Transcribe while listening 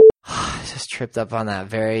tripped up on that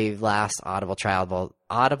very last Audible trial.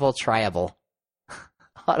 audibletrial.com.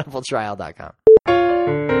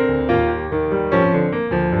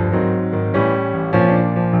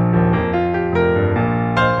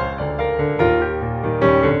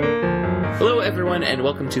 Hello, everyone, and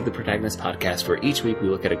welcome to the Protagonist Podcast, where each week we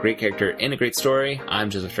look at a great character in a great story.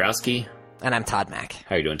 I'm Joseph Strowski. And I'm Todd Mack.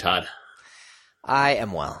 How are you doing, Todd? I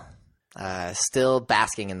am well. Still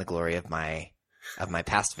basking in the glory of my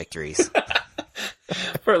past victories.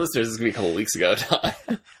 For our listeners, this is going to be a couple weeks ago, Todd.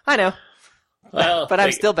 I know. Well, but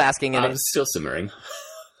I'm still basking in it. I'm still simmering.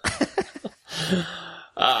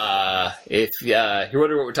 If you're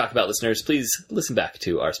wondering what we're talking about, listeners, please listen back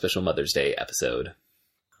to our special Mother's Day episode,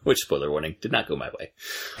 which, spoiler warning, did not go my way.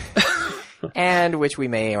 And which we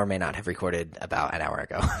may or may not have recorded about an hour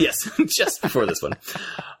ago. Yes, just before this one.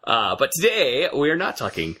 But today, we are not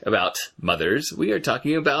talking about mothers. We are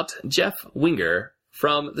talking about Jeff Winger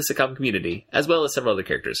from the sitcom Community, as well as several other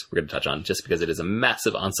characters we're going to touch on, just because it is a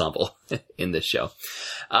massive ensemble in this show.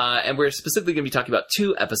 And we're specifically going to be talking about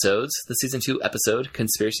two episodes. The Season 2 episode,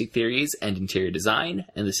 Conspiracy Theories and Interior Design,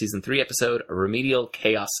 and the Season 3 episode, Remedial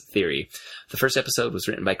Chaos Theory. The first episode was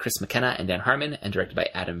written by Chris McKenna and Dan Harmon, and directed by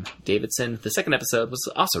Adam Davidson. The second episode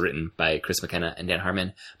was also written by Chris McKenna and Dan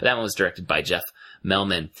Harmon, but that one was directed by Jeff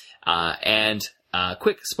Melman.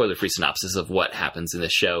 Quick spoiler-free synopsis of what happens in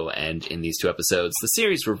this show and in these two episodes. The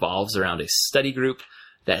series revolves around a study group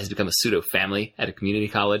that has become a pseudo-family at a community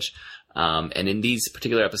college. And in these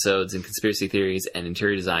particular episodes, in Conspiracy Theories and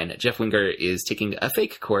Interior Design, Jeff Winger is taking a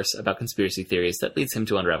fake course about conspiracy theories that leads him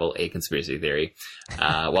to unravel a conspiracy theory,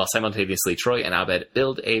 while simultaneously Troy and Abed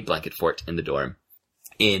build a blanket fort in the dorm.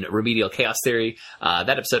 In Remedial Chaos Theory, that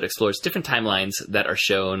episode explores different timelines that are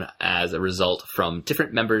shown as a result from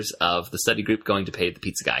different members of the study group going to pay the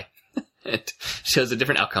pizza guy. It shows a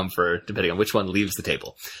different outcome depending on which one leaves the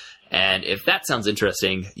table. And if that sounds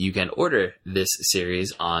interesting, you can order this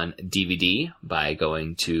series on DVD by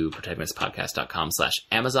going to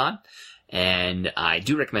protagonistpodcast.com/Amazon. And I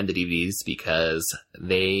do recommend the DVDs because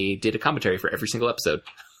they did a commentary for every single episode.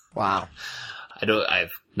 Wow. I've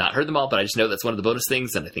not heard them all, but I just know that's one of the bonus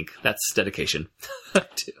things, and I think that's dedication.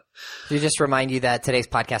 To just remind you that today's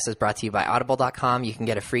podcast is brought to you by Audible.com. You can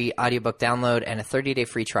get a free audiobook download and a 30-day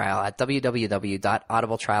free trial at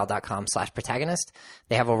www.audibletrial.com/protagonist.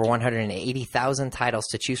 They have over 180,000 titles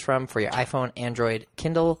to choose from for your iPhone, Android,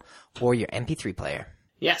 Kindle, or your MP3 player.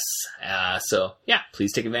 Yes.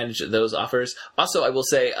 Please take advantage of those offers. Also, I will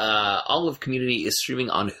say, all of Community is streaming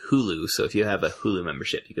on Hulu, so if you have a Hulu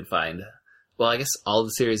membership, you can find... Well, I guess all of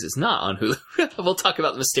the series is not on Hulu. We'll talk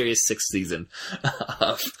about the mysterious 6th season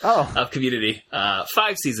of Community.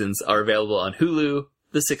 5 seasons are available on Hulu.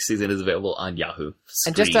 The 6th season is available on Yahoo Screen.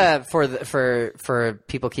 And just for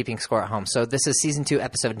people keeping score at home, so this is Season 2,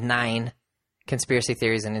 Episode 9, Conspiracy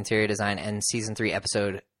Theories and Interior Design, and Season 3,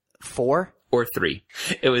 Episode 4? Or 3.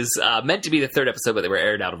 It was meant to be the 3rd episode, but they were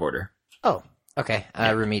aired out of order. Oh, okay.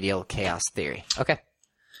 Remedial Chaos Theory. Okay.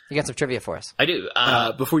 You got some trivia for us. I do.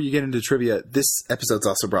 Before you get into trivia, this episode's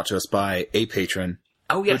also brought to us by a patron.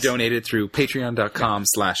 Oh, yes. Who donated through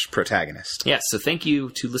patreon.com/protagonist. Yes, so thank you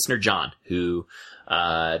to listener John, who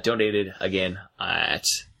donated again at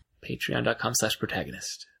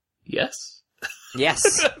patreon.com/protagonist. Yes?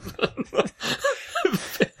 Yes.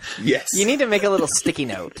 Yes. You need to make a little sticky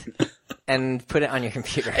note and put it on your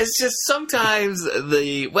computer. It's just sometimes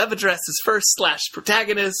the web address is first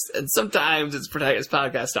 /protagonist, and sometimes it's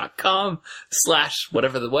protagonistpodcast.com /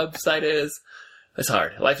 whatever the website is. It's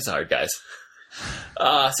hard. Life is hard, guys.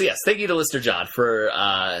 So yes, thank you to listener John for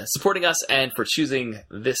supporting us and for choosing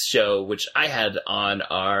this show, which I had on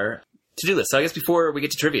our to-do list. So I guess before we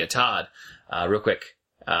get to trivia, Todd, real quick,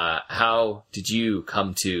 how did you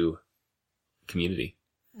come to Community?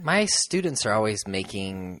 My students are always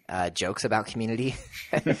making jokes about Community.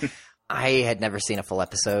 I had never seen a full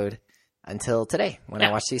episode until today when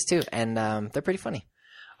I watched these two, and they're pretty funny.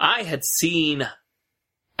 I had seen,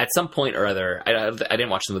 at some point or other, I didn't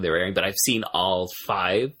watch them when they were airing, but I've seen all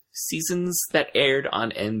 5 seasons that aired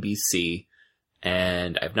on NBC,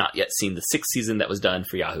 and I've not yet seen the 6th season that was done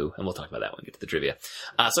for Yahoo, and we'll talk about that when we get to the trivia.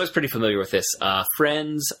 So I was pretty familiar with this.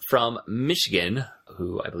 Friends from Michigan,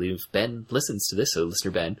 who I believe Ben listens to this, so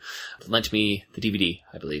listener Ben, lent me the DVD,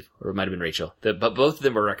 I believe, or it might have been Rachel, but both of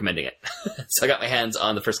them were recommending it. So I got my hands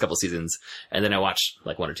on the first couple seasons, and then I watched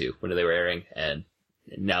like 1 or 2 when they were airing, and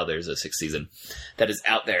now there's a 6th season that is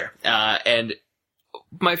out there. And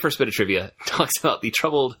my first bit of trivia talks about the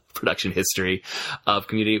troubled production history of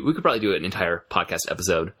Community. We could probably do an entire podcast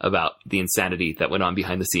episode about the insanity that went on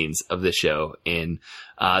behind the scenes of this show. The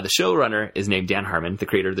showrunner is named Dan Harmon, the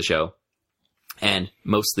creator of the show, and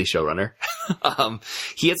mostly showrunner.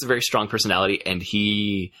 He has a very strong personality, and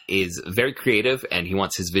he is very creative, and he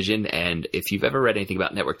wants his vision. And if you've ever read anything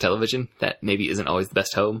about network television, that maybe isn't always the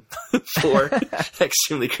best home for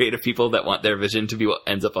extremely creative people that want their vision to be what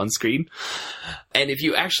ends up on screen. And if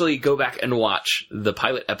you actually go back and watch the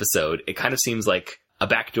pilot episode, it kind of seems like a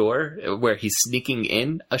backdoor where he's sneaking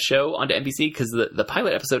in a show onto NBC, because the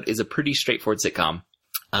pilot episode is a pretty straightforward sitcom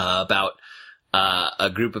about a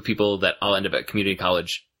group of people that all end up at community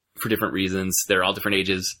college for different reasons. They're all different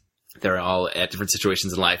ages. They're all at different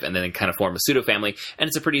situations in life, and then they kind of form a pseudo family. And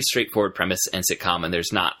it's a pretty straightforward premise and sitcom, and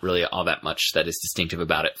there's not really all that much that is distinctive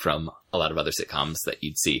about it from a lot of other sitcoms that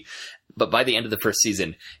you'd see. But by the end of the first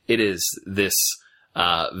season, it is this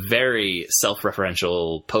very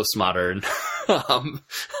self-referential, postmodern,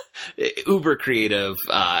 uber creative,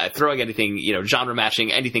 throwing anything, genre matching,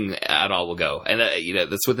 anything at all will go. And,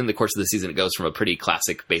 that's within the course of the season. It goes from a pretty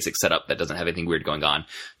classic, basic setup that doesn't have anything weird going on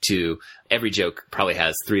to every joke probably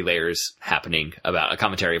has 3 layers happening about a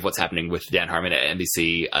commentary of what's happening with Dan Harmon at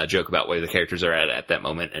NBC, a joke about where the characters are at that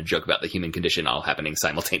moment, and a joke about the human condition all happening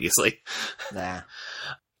simultaneously. Yeah.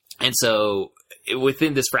 And so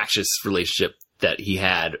within this fractious relationship that he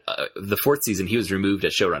had, the 4th season, he was removed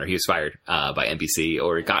as showrunner. He was fired by NBC,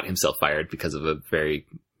 or got himself fired because of a very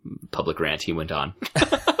public rant he went on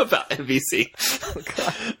about NBC.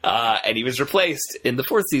 And he was replaced in the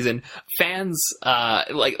 4th season. Fans,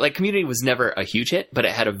 like Community was never a huge hit, but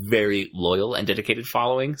it had a very loyal and dedicated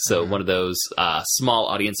following. So one of those small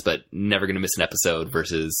audience, but never going to miss an episode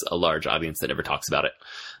versus a large audience that never talks about it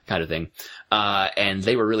kind of thing. And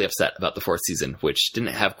they were really upset about the 4th season, which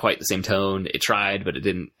didn't have quite the same tone. It tried, but it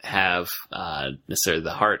didn't have necessarily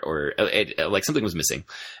the heart, or like something was missing.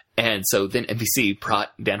 And so then NBC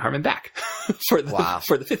brought Dan Harmon back for the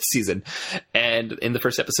 5th season. And in the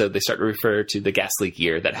first episode, they start to refer to the gas leak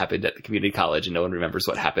year that happened at the community college, and no one remembers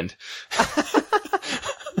what happened.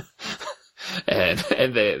 and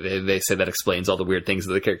they say that explains all the weird things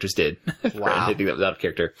that the characters did. Wow. Anything that was out of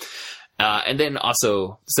character. And then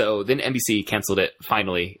also, then NBC canceled it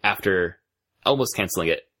finally after almost canceling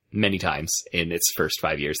it many times in its first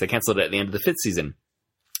 5 years. They canceled it at the end of the 5th season.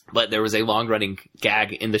 But there was a long-running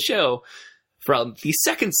gag in the show from the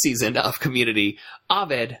 2nd season of Community.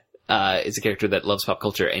 Abed is a character that loves pop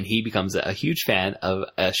culture, and he becomes a huge fan of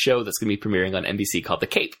a show that's going to be premiering on NBC called The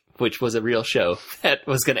Cape, which was a real show that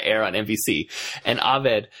was going to air on NBC. And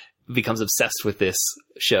Abed becomes obsessed with this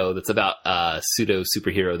show that's about a pseudo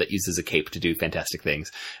superhero that uses a cape to do fantastic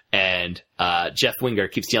things. And Jeff Winger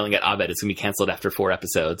keeps yelling at Abed it's going to be canceled after 4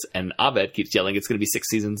 episodes, and Abed keeps yelling it's going to be 6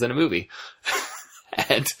 seasons and a movie.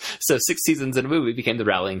 And so 6 seasons in a movie became the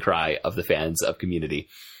rallying cry of the fans of Community.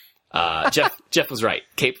 Jeff was right.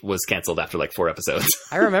 Cape was canceled after like 4 episodes.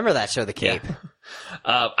 I remember that show, The Cape.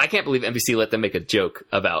 Yeah. I can't believe NBC let them make a joke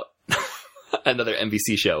about another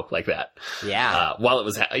NBC show like that. Yeah. While it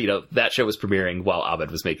was, that show was premiering while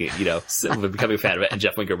Abed was making, becoming a fan of it, and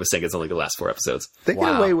Jeff Winger was saying it's only the last 4 episodes. They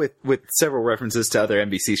get away with several references to other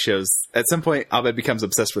NBC shows. At some point, Abed becomes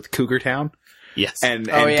obsessed with Cougar Town. Yes. And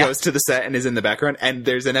goes to the set and is in the background. And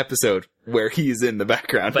there's an episode where he's in the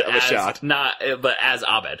background of a shot. But as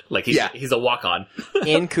Abed. Like, he's a walk-on.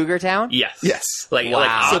 In Cougar Town? Yes. Yes.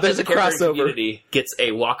 Wow. So there's a crossover. Community gets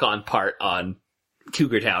a walk-on part on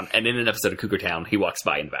Cougar Town. And in an episode of Cougar Town, he walks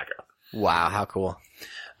by in the background. Wow, how cool.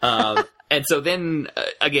 And so then,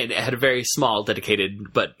 again, it had a very small,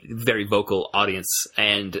 dedicated, but very vocal audience.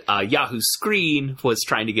 And Yahoo Screen was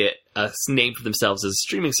trying to get a name for themselves as a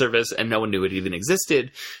streaming service, and no one knew it even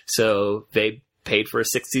existed. So they paid for a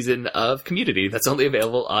 6th season of Community that's only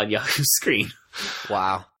available on Yahoo Screen.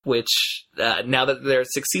 Wow. Which, now that there are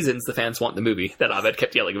 6 seasons, the fans want the movie that Abed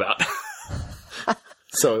kept yelling about.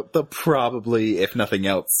 So they'll probably, if nothing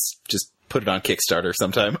else, just put it on Kickstarter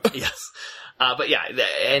sometime. Yes. But yeah,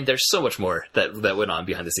 and there's so much more that went on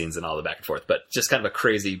behind the scenes and all the back and forth, but just kind of a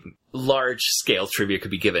crazy, large scale trivia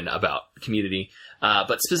could be given about Community.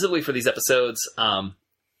 But specifically for these episodes,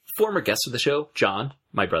 former guest of the show, John,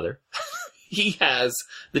 my brother, he has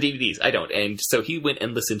the DVDs. I don't. And so he went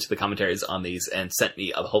and listened to the commentaries on these and sent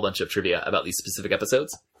me a whole bunch of trivia about these specific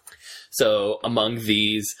episodes. So among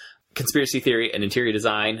these, conspiracy theory and interior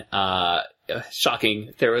design,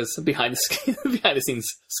 shocking. There was behind the scenes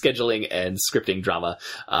scheduling and scripting drama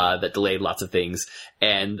that delayed lots of things,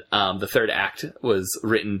 and the 3rd act was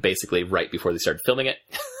written basically right before they started filming it,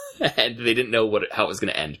 and they didn't know how it was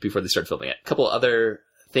going to end before they started filming it. A couple other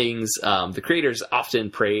things. The creators often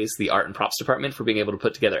praise the art and props department for being able to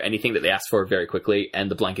put together anything that they asked for very quickly, and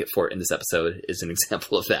the blanket fort in this episode is an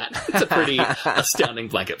example of that. It's a pretty astounding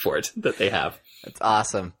blanket fort that they have. That's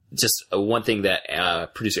awesome. Just one thing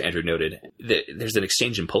that producer Andrew noted, there's an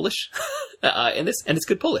exchange in Polish in this, and it's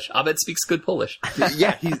good Polish. Abed speaks good Polish.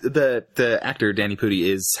 Yeah, the actor Danny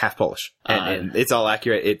Pudi is half Polish, and it's all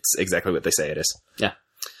accurate. It's exactly what they say it is. Yeah.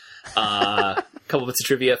 Couple bits of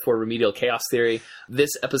trivia for Remedial Chaos Theory. This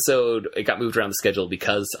episode, it got moved around the schedule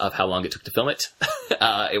because of how long it took to film it.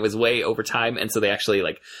 It was way over time, and so they actually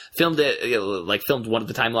filmed it, filmed one of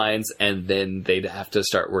the timelines, and then they'd have to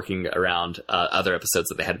start working around other episodes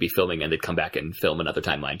that they had to be filming, and they'd come back and film another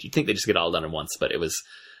timeline. You'd think they just get it all done at once, but it was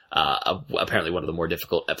apparently one of the more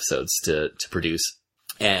difficult episodes to produce.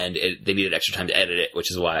 And they needed extra time to edit it,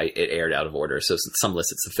 which is why it aired out of order. So some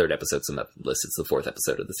lists it's the third episode, some lists it's the fourth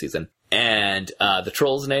episode of the season. And the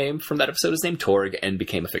troll's name from that episode is named Torg and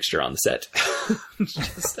became a fixture on the set.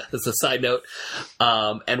 Just as a side note.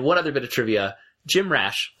 And one other bit of trivia, Jim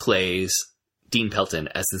Rash plays Dean Pelton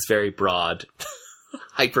as this very broad,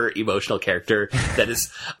 hyper-emotional character that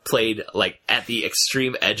is played at the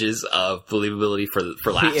extreme edges of believability for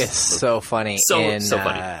laughs. He is so funny. So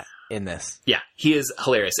funny. In this. Yeah, he is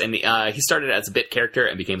hilarious. And he started as a bit character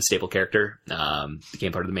and became a staple character,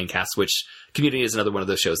 became part of the main cast, which Community is another one of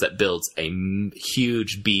those shows that builds a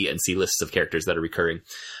huge B and C lists of characters that are recurring.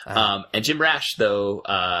 And Jim Rash, though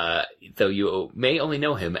you may only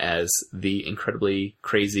know him as the incredibly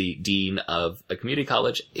crazy dean of a community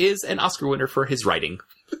college, is an Oscar winner for his writing.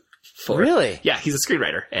 Really? Yeah, he's a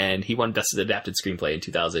screenwriter, and he won Best Adapted Screenplay in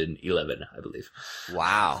 2011, I believe.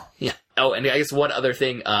 Wow. Yeah. Oh, and I guess one other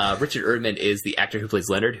thing, Richard Erdman is the actor who plays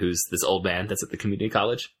Leonard, who's this old man that's at the community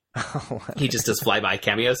college. He just does flyby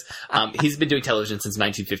cameos. He's been doing television since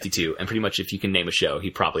 1952, and pretty much if you can name a show, he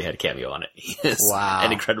probably had a cameo on it. He is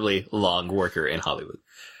an incredibly long worker in Hollywood.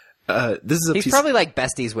 He's probably like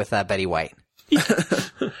besties with Betty White. This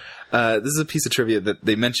is a piece of trivia that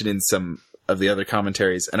they mentioned in some of the other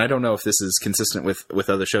commentaries, and I don't know if this is consistent with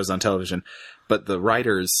other shows on television, but the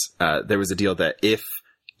writers, there was a deal that if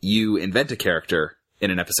you invent a character in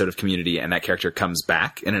an episode of Community and that character comes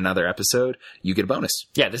back in another episode, you get a bonus.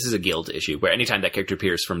 Yeah, this is a guild issue where anytime that character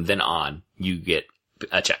appears from then on, you get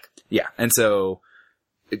a check. Yeah, and so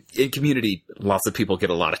in Community, lots of people get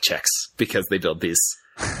a lot of checks because they build these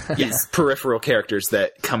peripheral characters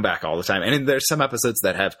that come back all the time. And there's some episodes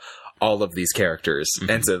that have all of these characters,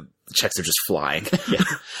 and so checks are just flying. Yeah.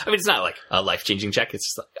 I mean, it's not like a life-changing check. It's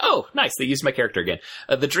just like, oh, nice, they used my character again.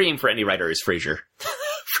 The dream for any writer is Frasier.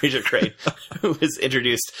 Frasier Crane, who was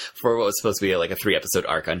introduced for what was supposed to be a 3-episode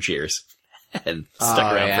arc on Cheers, and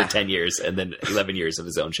stuck around for 10 years, and then 11 years of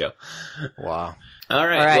his own show. Wow. All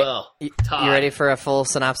right. Well, Todd, you ready for a full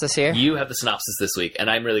synopsis here? You have the synopsis this week, and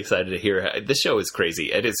I'm really excited to hear. This show is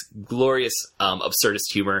crazy. It is glorious,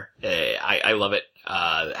 absurdist humor. I love it.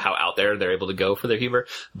 How out there they're able to go for their humor,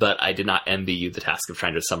 but I did not envy you the task of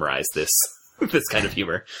trying to summarize this kind of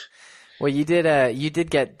humor. Well, you did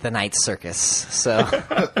get the Night Circus, so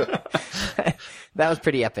that was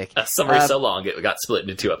pretty epic. A summary so long it got split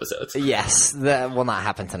into 2 episodes. Yes, that will not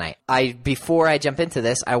happen tonight. Before I jump into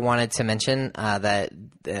this, I wanted to mention that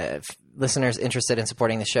listeners interested in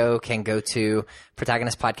supporting the show can go to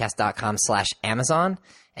protagonistpodcast.com/Amazon,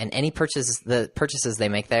 and any purchases they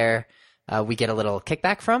make there, we get a little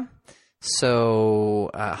kickback from.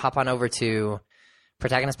 So hop on over to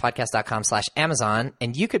protagonistpodcast.com/Amazon,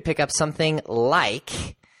 and you could pick up something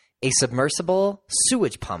like a submersible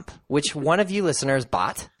sewage pump, which one of you listeners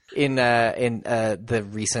bought in the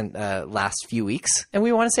recent last few weeks, and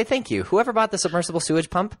we want to say thank you. Whoever bought the submersible sewage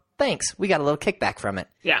pump, thanks. We got a little kickback from it.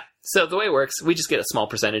 Yeah. So the way it works, we just get a small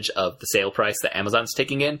percentage of the sale price that Amazon's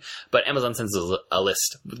taking in, but Amazon sends us a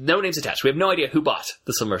list with no names attached. We have no idea who bought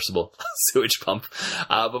the submersible sewage pump,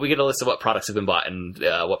 but we get a list of what products have been bought and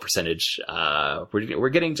what percentage we're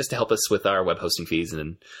getting just to help us with our web hosting fees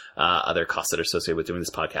and other costs that are associated with doing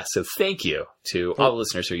this podcast. So thank you to all the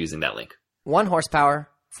listeners who are using that link. 1 horsepower,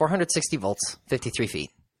 460 volts, 53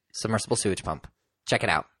 feet. Submersible sewage pump. Check it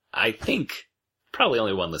out. I think probably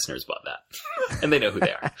only one listener has bought that, and they know who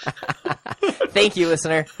they are. Thank you,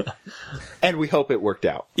 listener. And we hope it worked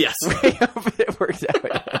out. Yes. We hope it worked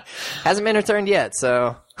out. Hasn't been returned yet,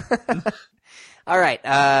 so. All right.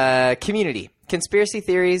 Community, conspiracy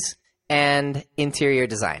theories, and interior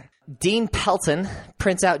design. Dean Pelton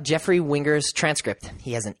prints out Jeffrey Winger's transcript.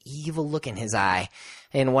 He has an evil look in his eye.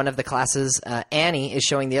 In one of the classes, Annie is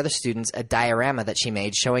showing the other students a diorama that she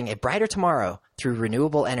made showing a brighter tomorrow through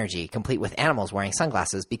renewable energy, complete with animals wearing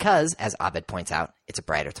sunglasses because, as Abed points out, it's a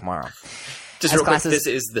brighter tomorrow. Just real quick, this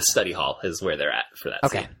is the study hall is where they're at for that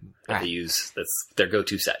Okay. scene. That they use, that's their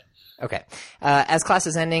go-to set. Okay. As class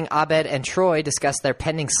is ending, Abed and Troy discuss their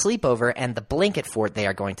pending sleepover and the blanket fort they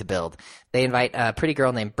are going to build. They invite a pretty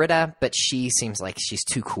girl named Britta, but she seems like she's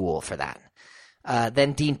too cool for that.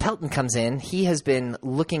 Then Dean Pelton comes in. He has been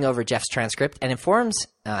looking over Jeff's transcript and informs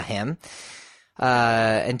him.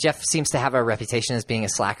 And Jeff seems to have a reputation as being a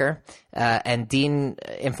slacker. And Dean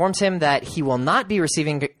informs him that he will not be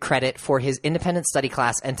receiving credit for his independent study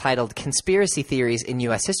class entitled Conspiracy Theories in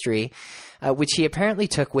U.S. History, which he apparently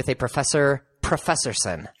took with a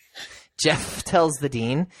Professorson. Jeff tells the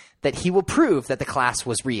dean that he will prove that the class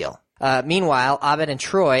was real. Meanwhile, Abed and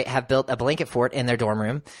Troy have built a blanket fort in their dorm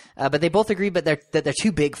room, but they both agree that they're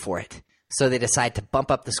too big for it. So they decide to bump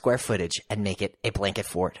up the square footage and make it a blanket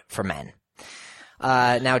fort for men.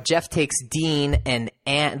 Now Jeff takes the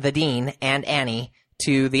dean and Annie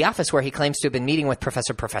to the office where he claims to have been meeting with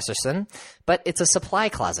Professorson, but it's a supply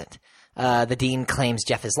closet. The dean claims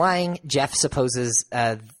Jeff is lying. Jeff supposes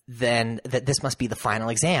then that this must be the final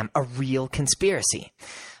exam, a real conspiracy.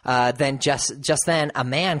 Then just then, a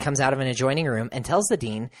man comes out of an adjoining room and tells the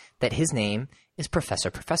dean that his name is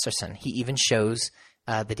Professorson. He even shows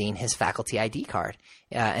the dean his faculty ID card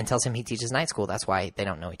and tells him he teaches night school. That's why they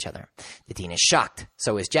don't know each other. The dean is shocked.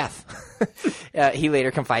 So is Jeff. He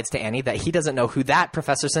later confides to Annie that he doesn't know who that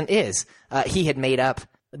Professorson is. He had made up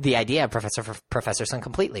the idea of Professorson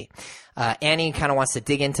completely. Annie kind of wants to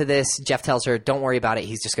dig into this. Jeff tells her, "Don't worry about it.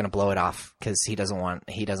 He's just going to blow it off because he doesn't want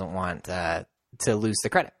to lose the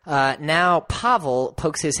credit." Now Pavel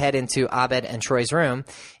pokes his head into Abed and Troy's room,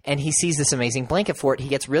 and he sees this amazing blanket fort. He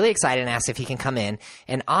gets really excited and asks if he can come in,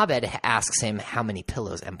 and Abed asks him how many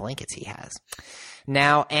pillows and blankets he has.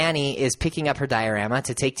 Now Annie is picking up her diorama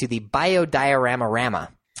to take to the Biodiorama-rama.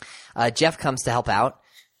 Jeff comes to help out.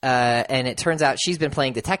 And it turns out she's been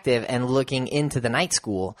playing detective and looking into the night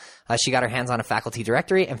school. She got her hands on a faculty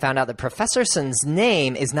directory and found out that Professorson's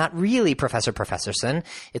name is not really Professorson.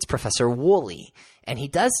 It's Professor Woolley. And he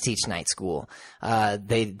does teach night school.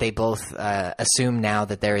 They both assume now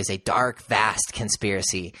that there is a dark, vast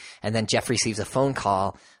conspiracy. And then Jeff receives a phone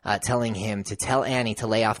call telling him to tell Annie to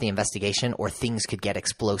lay off the investigation or things could get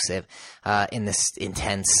explosive. In this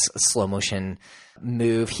intense slow motion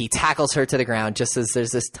move, he tackles her to the ground just as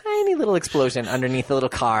there's this tiny little explosion underneath the little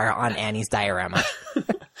car on Annie's diorama.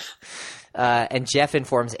 And Jeff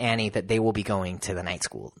informs Annie that they will be going to the night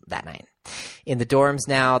school that night. In the dorms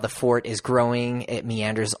now, the fort is growing. It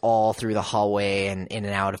meanders all through the hallway and in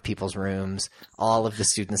and out of people's rooms. All of the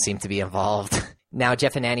students seem to be involved. Now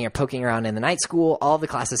Jeff and Annie are poking around in the night school. All the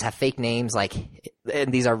classes have fake names,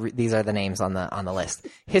 and these are the names on the list.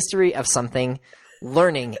 History of something,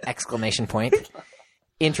 learning, !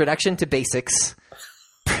 Introduction to basics,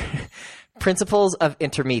 principles of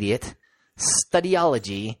intermediate,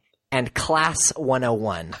 studyology, and class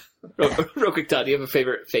 101. Real quick, Todd, do you have a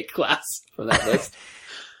favorite fake class from that list?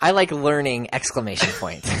 I like learning! I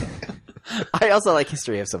also like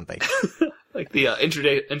history of something. Like the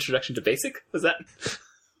introduction to basic? Was that?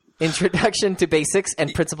 Introduction to basics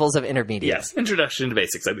and principles of intermediate. Yes, introduction to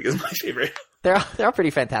basics I think is my favorite. They're all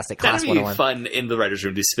pretty fantastic. Class That'd be 101. fun in the writer's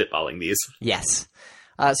room to spitballing these. Yes.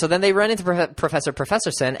 So then they run into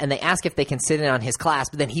Professorson, and they ask if they can sit in on his class,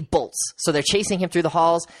 but then he bolts. So they're chasing him through the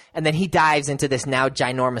halls, and then he dives into this now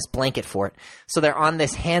ginormous blanket fort. So they're on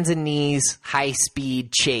this hands and knees,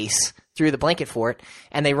 high-speed chase through the blanket fort,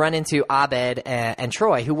 and they run into Abed and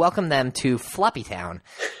Troy, who welcome them to Floppy Town.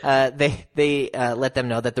 They let them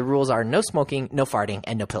know that the rules are no smoking, no farting,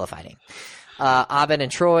 and no pillow fighting. Abed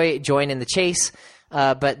and Troy join in the chase.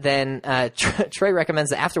 But then Troy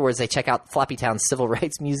recommends that afterwards they check out Floppy Town's Civil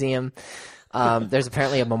Rights Museum. There's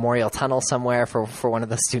apparently a memorial tunnel somewhere for one of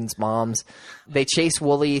the students' moms. They chase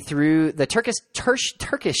Woolley through the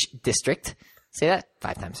Turkish district. Say that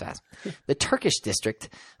 5 times fast. The Turkish district,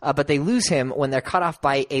 but they lose him when they're cut off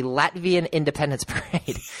by a Latvian independence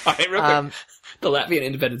parade. All right, real quick. The Latvian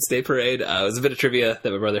Independence Day Parade was a bit of trivia that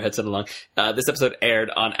my brother had sent along. This episode aired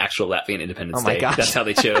on actual Latvian Independence Day. Gosh. That's how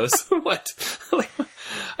they chose. What? I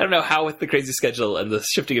don't know how with the crazy schedule and the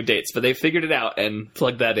shifting of dates, but they figured it out and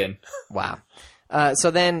plugged that in. Wow. So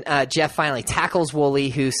then Jeff finally tackles Woolley,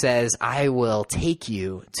 who says, "I will take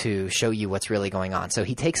you to show you what's really going on." So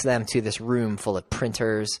he takes them to this room full of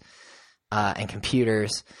printers and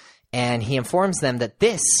computers, and he informs them that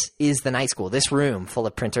this is the night school. This room full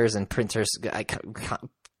of printers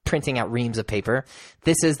printing out reams of paper.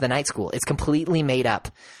 This is the night school. It's completely made up.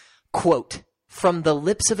 Quote, "From the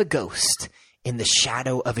lips of a ghost in the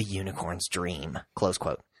shadow of a unicorn's dream." Close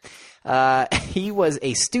quote. He was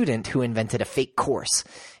a student who invented a fake course.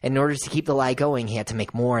 In order to keep the lie going, he had to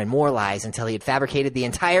make more and more lies until he had fabricated the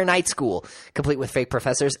entire night school, complete with fake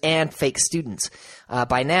professors and fake students.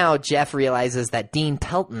 By now, Jeff realizes that Dean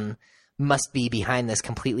Pelton must be behind this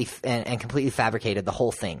completely fabricated the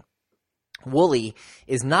whole thing. Woolley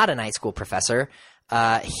is not a night school professor.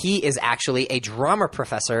 he is actually a drummer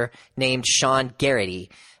professor named Sean Garrity.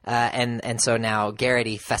 And so now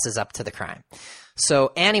Garrity fesses up to the crime.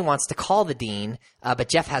 So Annie wants to call the dean, but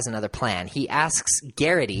Jeff has another plan. He asks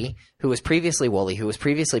Garrity, who was previously Wooly, who was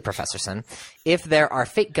previously Professor Sun, if there are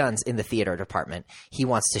fake guns in the theater department. He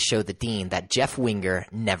wants to show the dean that Jeff Winger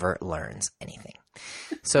never learns anything.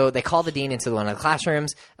 So they call the dean into one of the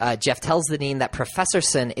classrooms. Jeff tells the dean that Professor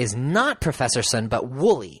Sun is not Professor Sun, but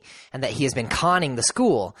Wooly, and that he has been conning the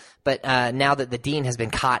school. But now that the dean has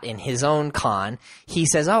been caught in his own con, he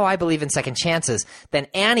says, "Oh, I believe in second chances." Then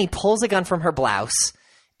Annie pulls a gun from her blouse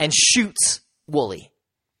and shoots Wooly.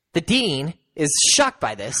 The dean is shocked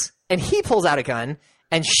by this, and he pulls out a gun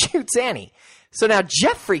and shoots Annie. So now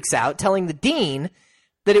Jeff freaks out, telling the dean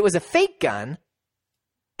that it was a fake gun,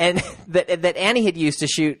 and that Annie had used to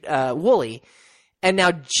shoot Wooly. And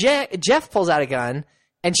now Jeff pulls out a gun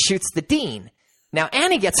and shoots the dean. Now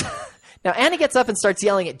Annie gets up and starts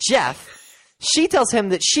yelling at Jeff. She tells him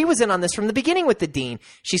that she was in on this from the beginning with the dean.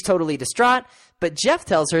 She's totally distraught, but Jeff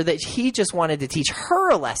tells her that he just wanted to teach her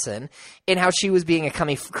a lesson in how she was being a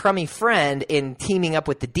crummy friend in teaming up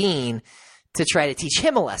with the dean to try to teach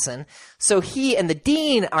him a lesson. So he and the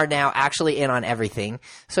dean are now actually in on everything.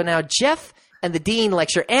 So now Jeff and the dean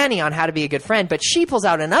lecture Annie on how to be a good friend, but she pulls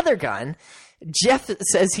out another gun. Jeff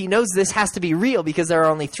says he knows this has to be real because there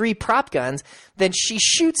are only 3 prop guns. Then she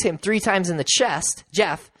shoots him 3 times in the chest,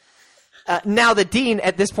 Jeff. Now the dean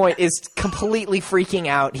at this point is completely freaking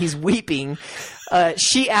out. He's weeping.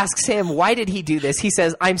 She asks him, why did he do this? He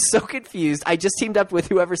says, "I'm so confused. I just teamed up with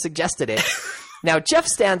whoever suggested it." Now Jeff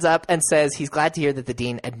stands up and says he's glad to hear that the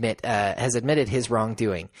dean has admitted his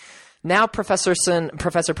wrongdoing. Now Professor Sun,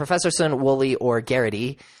 Wooly, or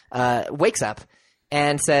Garrity wakes up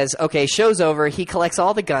and says, okay, show's over. He collects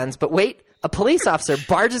all the guns, but wait, a police officer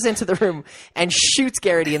barges into the room and shoots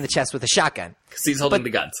Garrity in the chest with a shotgun. Because he's holding the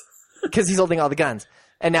guns. Because he's holding all the guns.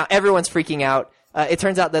 And now everyone's freaking out. It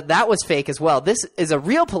turns out that was fake as well. This is a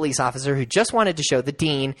real police officer who just wanted to show the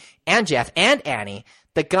dean and Jeff and Annie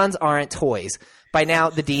that guns aren't toys. By now,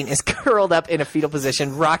 the dean is curled up in a fetal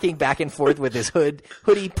position, rocking back and forth with his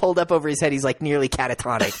hoodie pulled up over his head. He's like nearly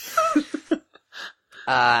catatonic.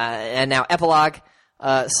 And now epilogue.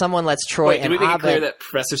 Someone lets Troy Wait, and did we make it clear Abed... that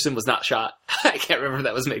Professor Sim was not shot? I can't remember if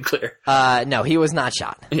that was made clear. No, he was not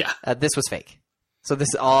shot. Yeah. This was fake. So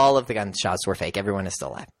all of the gunshots were fake. Everyone is still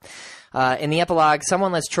alive. In the epilogue,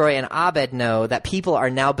 someone lets Troy and Abed know that people are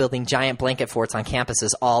now building giant blanket forts on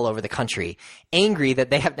campuses all over the country. Angry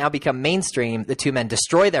that they have now become mainstream, the 2 men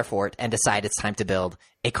destroy their fort and decide it's time to build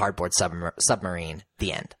a cardboard submarine.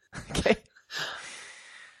 The end. Okay?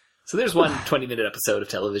 So there's one 20-minute episode of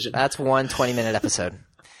television. That's one 20-minute episode.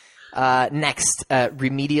 Next,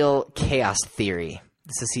 Remedial Chaos Theory.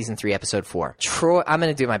 This is season 3, episode 4. Troy, I'm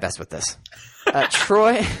going to do my best with this.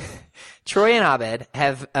 Troy and Abed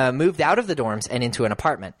have moved out of the dorms and into an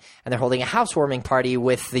apartment, and they're holding a housewarming party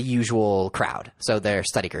with the usual crowd, so their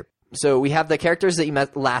study group. So we have the characters that you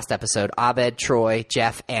met last episode, Abed, Troy,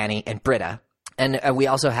 Jeff, Annie, and Britta. And we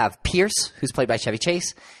also have Pierce, who's played by Chevy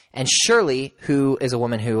Chase, and Shirley, who is a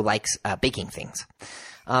woman who likes baking things.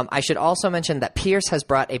 I should also mention that Pierce has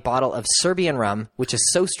brought a bottle of Serbian rum, which is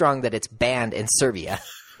so strong that it's banned in Serbia.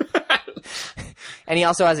 And he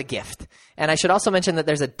also has a gift. And I should also mention that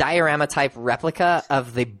there's a diorama-type replica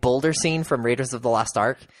of the boulder scene from Raiders of the Lost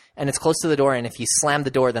Ark, and it's close to the door, and if you slam the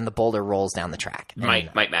door, then the boulder rolls down the track.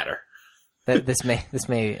 Might matter. This may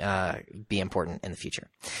be important in the future.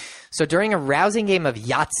 So during a rousing game of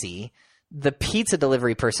Yahtzee, the pizza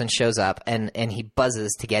delivery person shows up, and he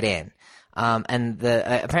buzzes to get in. And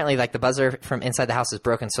apparently, like, the buzzer from inside the house is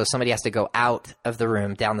broken, so somebody has to go out of the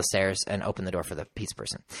room, down the stairs, and open the door for the pizza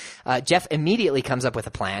person. Jeff immediately comes up with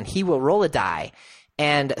a plan. He will roll a die,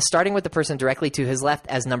 and starting with the person directly to his left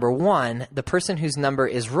as number 1, the person whose number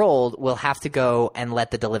is rolled will have to go and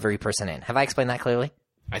let the delivery person in. Have I explained that clearly?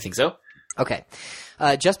 I think so. Okay.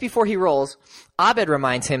 Just before he rolls, Abed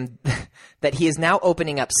reminds him that he is now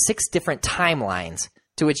opening up 6 different timelines,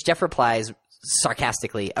 to which Jeff replies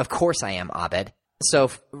sarcastically, "Of course I am, Abed." So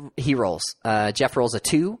he rolls. Jeff rolls a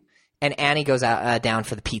 2, and Annie goes out, down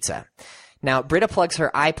for the pizza. Now, Britta plugs her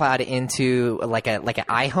iPod into like an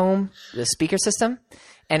iHome, the speaker system,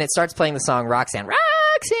 and it starts playing the song Roxanne,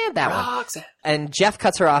 that Roxanne. one. And Jeff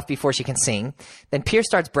cuts her off before she can sing. Then Pierce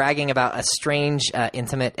starts bragging about a strange,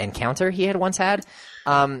 intimate encounter he had once had.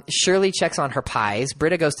 Shirley checks on her pies.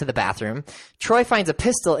 Britta goes to the bathroom. Troy finds a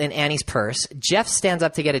pistol in Annie's purse. Jeff stands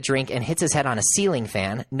up to get a drink and hits his head on a ceiling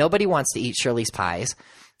fan. Nobody wants to eat Shirley's pies.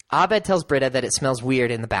 Abed tells Britta that it smells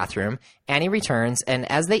weird in the bathroom. Annie returns, and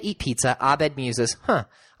as they eat pizza, Abed muses,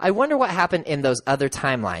 I wonder what happened in those other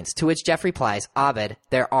timelines. To which Jeff replies, Abed,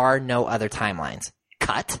 there are no other timelines.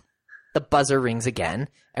 Cut. The buzzer rings again,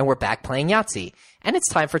 and we're back playing Yahtzee. And it's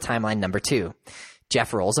time for timeline number 2.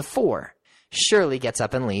 Jeff rolls a 4. Shirley gets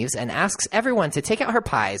up and leaves and asks everyone to take out her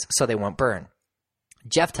pies so they won't burn.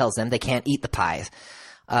 Jeff tells them they can't eat the pies.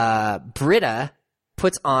 Britta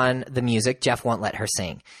puts on the music. Jeff won't let her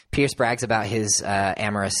sing. Pierce brags about his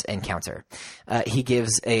amorous encounter. He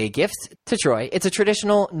gives a gift to Troy. It's a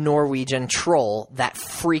traditional Norwegian troll that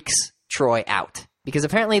freaks Troy out. Because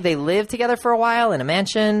apparently they lived together for a while in a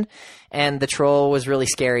mansion, and the troll was really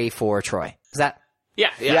scary for Troy. Is that?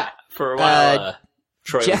 Yeah. For a while,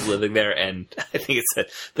 Troy was living there, and I think it said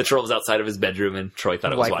the troll was outside of his bedroom, and Troy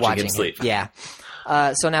thought it was watching him sleep. Yeah.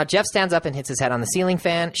 So now Jeff stands up and hits his head on the ceiling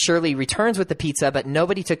fan. Shirley returns with the pizza, but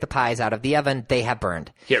nobody took the pies out of the oven. They have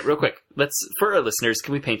burned. Here, real quick. For our listeners,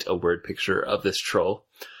 can we paint a word picture of this troll?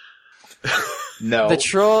 No. The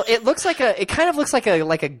troll, it kind of looks like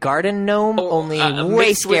a garden gnome, only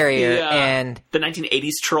way scarier. And the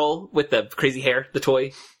 1980s troll with the crazy hair, the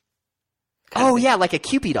toy. Yeah, like a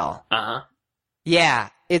Cupid doll. Uh-huh. Yeah,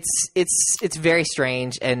 it's very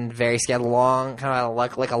strange and very scary. Long, kind of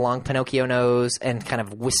like a long Pinocchio nose and kind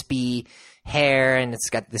of wispy hair, and it's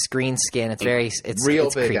got this green skin. It's real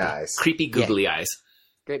it's big creepy. eyes. Creepy googly eyes.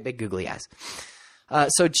 Great big googly eyes.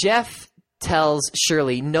 So Jeff tells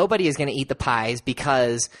Shirley nobody is going to eat the pies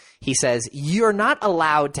because he says, you're not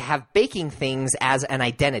allowed to have baking things as an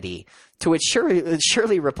identity. To which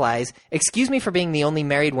Shirley replies, excuse me for being the only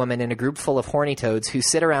married woman in a group full of horny toads who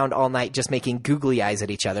sit around all night just making googly eyes at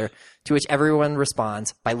each other. To which everyone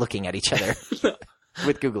responds by looking at each other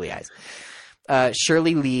with googly eyes.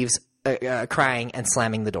 Shirley leaves crying and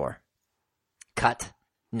slamming the door. Cut.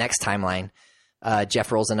 Next timeline.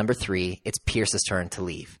 Jeff rolls a number 3. It's Pierce's turn to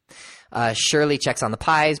leave. Shirley checks on the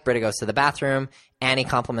pies. Britta goes to the bathroom. Annie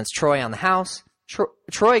compliments Troy on the house.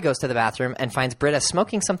 Troy goes to the bathroom and finds Britta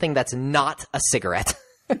smoking something that's not a cigarette.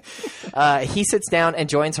 He sits down and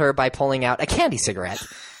joins her by pulling out a candy cigarette.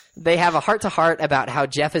 They have a heart-to-heart about how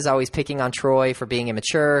Jeff is always picking on Troy for being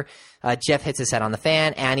immature. Jeff hits his head on the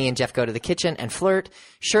fan. Annie and Jeff go to the kitchen and flirt.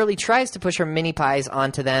 Shirley tries to push her mini pies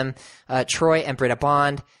onto them. Troy and Britta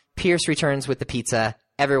bond. Pierce returns with the pizza.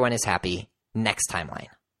 Everyone is happy. Next timeline.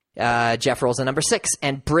 Jeff rolls a number 6,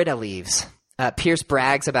 and Britta leaves. Pierce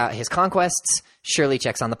brags about his conquests. Shirley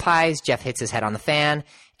checks on the pies. Jeff hits his head on the fan.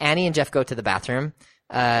 Annie and Jeff go to the bathroom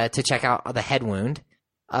to check out the head wound.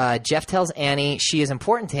 Jeff tells Annie she is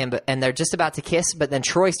important to him, and they're just about to kiss, but then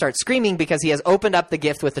Troy starts screaming because he has opened up the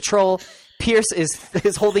gift with the troll. Pierce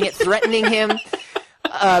is holding it, threatening him.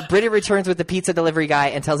 Britta returns with the pizza delivery guy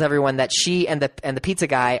and tells everyone that she and the pizza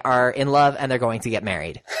guy are in love and they're going to get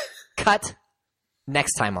married. Cut.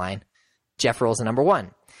 Next timeline. Jeff rolls a number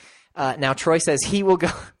 1. Now Troy says he will go.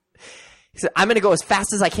 He said, I'm going to go as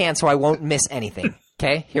fast as I can so I won't miss anything.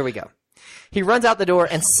 Okay, here we go. He runs out the door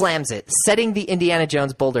and slams it, setting the Indiana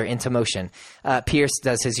Jones boulder into motion. Pierce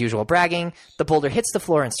does his usual bragging. The boulder hits the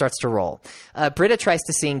floor and starts to roll. Britta tries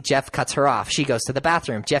to sing. Jeff cuts her off. She goes to the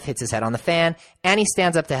bathroom. Jeff hits his head on the fan. Annie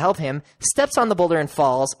stands up to help him, steps on the boulder and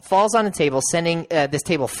falls on a table, sending this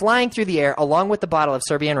table flying through the air along with the bottle of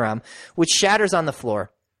Serbian rum, which shatters on the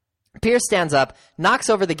floor. Pierce stands up, knocks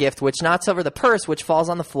over the gift, which knocks over the purse, which falls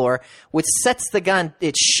on the floor, which sets the gun,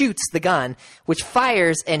 it shoots the gun, which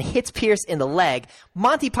fires and hits Pierce in the leg.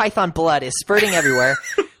 Monty Python blood is spurting everywhere.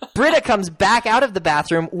 Britta comes back out of the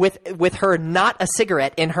bathroom with her not a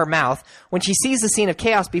cigarette in her mouth. When she sees the scene of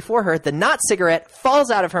chaos before her, the not cigarette falls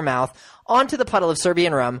out of her mouth onto the puddle of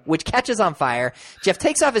Serbian rum, which catches on fire. Jeff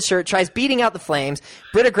takes off his shirt, tries beating out the flames.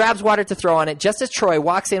 Britta grabs water to throw on it just as Troy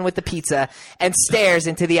walks in with the pizza and stares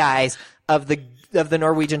into the eyes of the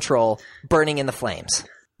Norwegian troll burning in the flames.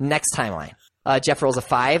 Next timeline. Jeff rolls a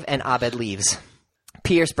 5 and Abed leaves.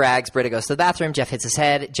 Pierce brags. Britta goes to the bathroom. Jeff hits his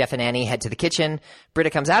head. Jeff and Annie head to the kitchen. Britta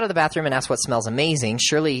comes out of the bathroom and asks what smells amazing.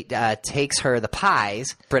 Shirley takes her the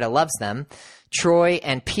pies. Britta loves them. Troy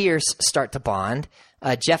and Pierce start to bond.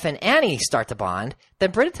 Jeff and Annie start to bond. Then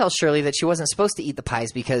Britta tells Shirley that she wasn't supposed to eat the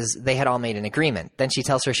pies because they had all made an agreement. Then she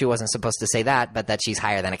tells her she wasn't supposed to say that, but that she's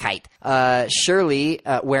higher than a kite. Shirley,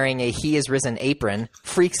 wearing a He Is Risen apron,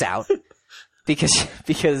 freaks out because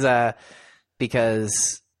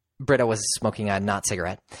Britta was smoking a not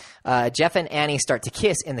cigarette. Jeff and Annie start to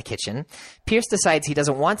kiss in the kitchen. Pierce decides he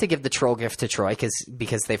doesn't want to give the troll gift to Troy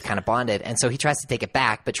because they've kind of bonded, and so he tries to take it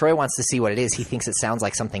back, but Troy wants to see what it is. He thinks it sounds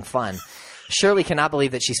like something fun. Shirley cannot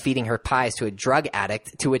believe that she's feeding her pies to a drug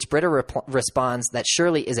addict, to which Britta responds that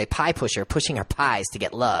Shirley is a pie pusher, pushing her pies to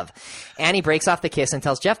get love. Annie breaks off the kiss and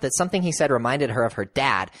tells Jeff that something he said reminded her of her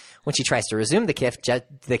dad. When she tries to resume the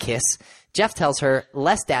kiss, Jeff tells her,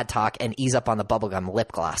 less dad talk and ease up on the bubblegum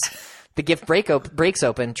lip gloss. The gift breaks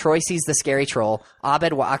open. Troy sees the scary troll.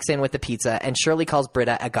 Abed walks in with the pizza, and Shirley calls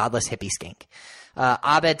Britta a godless hippie skink.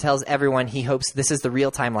 Abed tells everyone he hopes this is the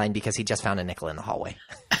real timeline because he just found a nickel in the hallway.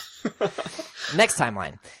 Next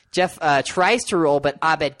timeline. Jeff tries to roll, but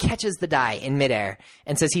Abed catches the die in midair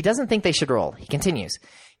and says he doesn't think they should roll. He continues.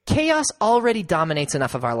 Chaos already dominates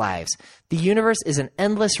enough of our lives. The universe is an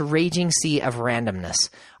endless raging sea of randomness.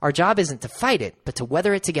 Our job isn't to fight it, but to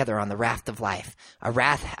weather it together on the raft of life. A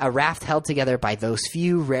raft held together by those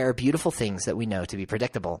few rare, beautiful things that we know to be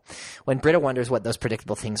predictable. When Britta wonders what those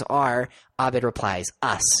predictable things are, Abed replies,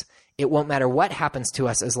 us. It won't matter what happens to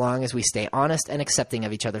us as long as we stay honest and accepting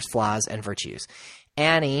of each other's flaws and virtues.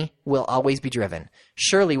 Annie will always be driven.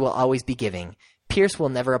 Shirley will always be giving. Pierce will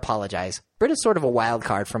never apologize. Britta's sort of a wild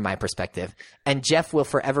card from my perspective. And Jeff will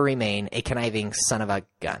forever remain a conniving son of a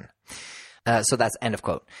gun. So that's end of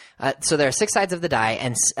quote. So there are 6 sides of the die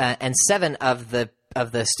and 7 of the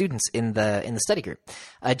students in the study group.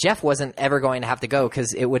 Jeff wasn't ever going to have to go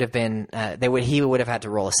because it would have been he would have had to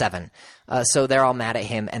roll a 7. So they're all mad at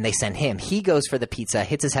him and they send him. He goes for the pizza,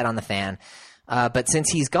 hits his head on the fan. But since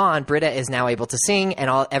he's gone, Britta is now able to sing,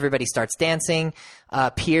 and everybody starts dancing.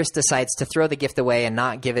 Pierce decides to throw the gift away and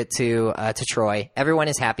not give it to Troy. Everyone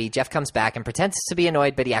is happy. Jeff comes back and pretends to be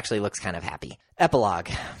annoyed, but he actually looks kind of happy. Epilogue.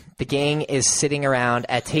 The gang is sitting around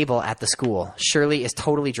a table at the school. Shirley is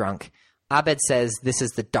totally drunk. Abed says this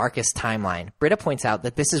is the darkest timeline. Britta points out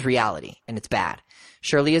that this is reality, and it's bad.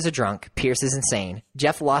 Shirley is a drunk. Pierce is insane.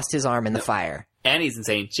 Jeff lost his arm in the fire. Annie's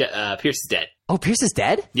insane. Pierce is dead. Oh, Pierce is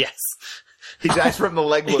dead? Yes. He dies from the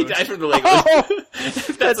leg wound. He died from the leg wound. Oh,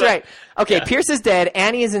 that's right. Okay, yeah. Pierce is dead.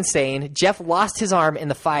 Annie is insane. Jeff lost his arm in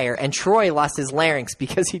the fire, and Troy lost his larynx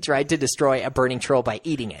because he tried to destroy a burning troll by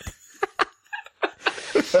eating it.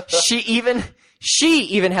 She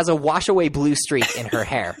even has a wash away blue streak in her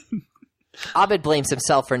hair. Abed blames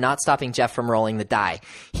himself for not stopping Jeff from rolling the die.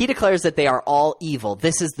 He declares that they are all evil.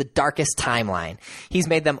 This is the darkest timeline. He's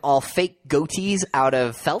made them all fake goatees out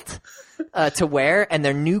of felt to wear, and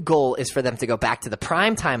their new goal is for them to go back to the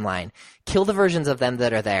prime timeline, kill the versions of them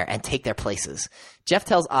that are there, and take their places. Jeff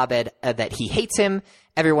tells Abed that he hates him.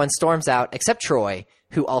 Everyone storms out except Troy,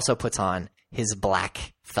 who also puts on his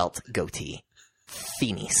black felt goatee.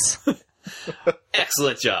 Finis.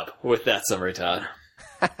 Excellent job with that summary, Todd.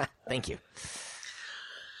 Thank you.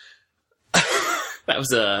 That was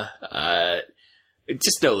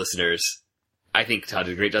just no listeners. I think Todd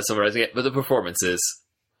did a great job summarizing it, but the performances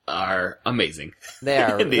are amazing. They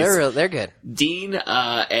are. They're good. Dean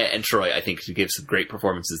and Troy, I think, give some great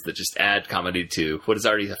performances that just add comedy to what is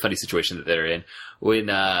already a funny situation that they're in. When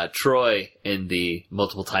Troy in the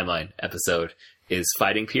multiple timeline episode is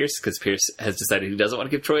fighting Pierce because Pierce has decided he doesn't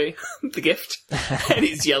want to give Troy the gift, and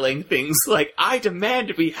he's yelling things like, "I demand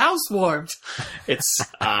to be house warmed." It's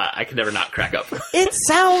I can never not crack up. It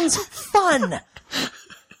sounds fun.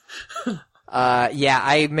 Yeah,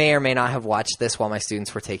 I may or may not have watched this while my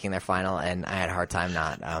students were taking their final, and I had a hard time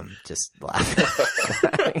not just laughing.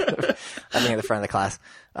 Laughing at the front of the class.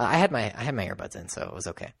 I had my earbuds in, so it was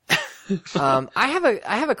okay. I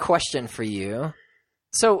have a question for you.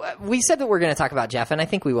 So we said that we're going to talk about Jeff, and I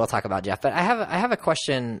think we will talk about Jeff. But I have a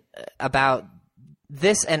question about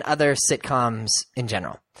this and other sitcoms in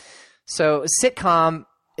general. So sitcom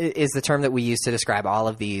is the term that we use to describe all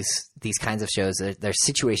of these kinds of shows. They're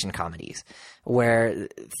situation comedies, where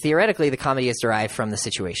theoretically the comedy is derived from the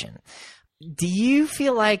situation. Do you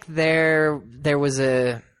feel like there was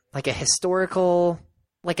a historical,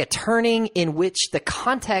 like a turning in which the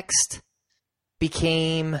context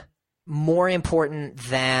became more important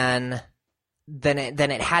than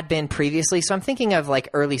it had been previously? So I'm thinking of like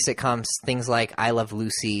early sitcoms, things like I Love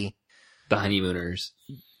Lucy, The Honeymooners.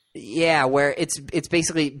 Yeah, where it's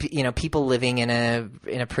basically, you know, people living in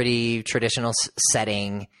a pretty traditional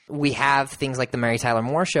setting. We have things like the Mary Tyler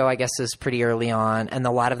Moore Show, I guess, is pretty early on, and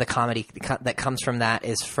a lot of the comedy that comes from that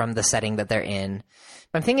is from the setting that they're in.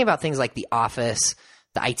 I'm thinking about things like The Office,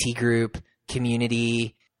 the IT Group,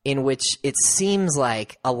 Community, in which it seems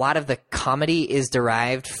like a lot of the comedy is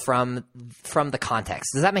derived from the context.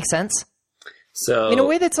 Does that make sense? So in a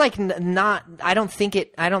way that's like not, I don't think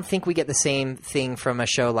we get the same thing from a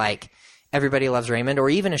show like Everybody Loves Raymond or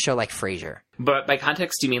even a show like Frasier. But by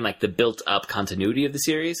context, do you mean like the built-up continuity of the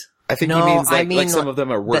series? I think he means like some of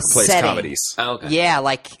them are workplace comedies. Oh, okay. Yeah,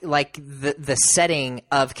 like the setting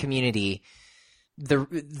of Community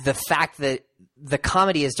the fact that the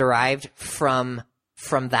comedy is derived from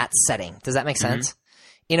that setting. Does that make sense?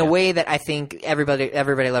 In a way that I think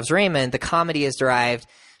Everybody Loves Raymond, the comedy is derived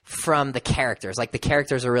from the characters. Like, the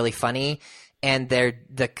characters are really funny, and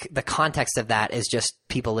the context of that is just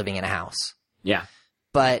people living in a house. Yeah.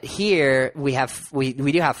 But here we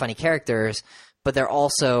do have funny characters, but they're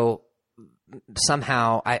also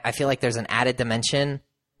somehow I feel like there's an added dimension.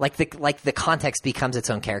 Like the context becomes its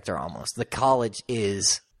own character almost. The college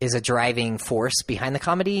is a driving force behind the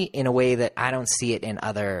comedy in a way that I don't see it in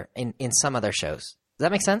some other shows. Does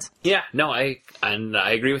that make sense? Yeah, no, I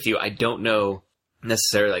agree with you. I don't know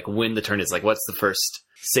necessarily like when the turn is. Like, what's the first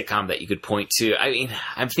sitcom that you could point to? I mean,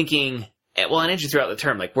 I'm thinking, well, and Andrew throughout the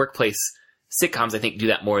term, like workplace sitcoms, I think do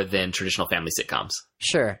that more than traditional family sitcoms.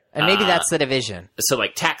 Sure, and maybe that's the division. So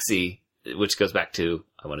like Taxi, which goes back to,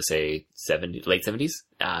 I want to say late 70s, in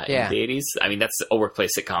the 80s. I mean, that's a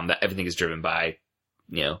workplace sitcom that everything is driven by,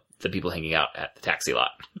 the people hanging out at the taxi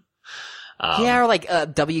lot. Or like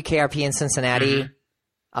WKRP in Cincinnati.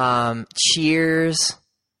 Cheers.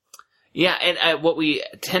 Yeah, and what we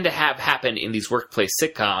tend to have happen in these workplace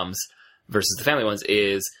sitcoms versus the family ones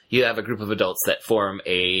is you have a group of adults that form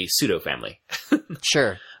a pseudo-family.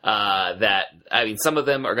 Sure. Some of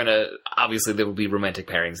them are obviously there will be romantic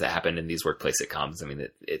pairings that happen in these workplace sitcoms. I mean,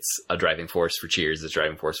 it's a driving force for Cheers, it's a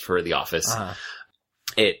driving force for The Office. Uh-huh.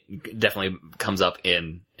 It definitely comes up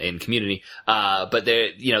in Community. But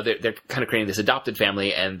they're kind of creating this adopted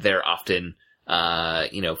family, and they're often, they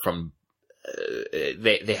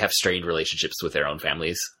have strained relationships with their own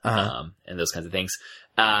families, uh-huh. And those kinds of things.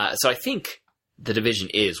 So I think the division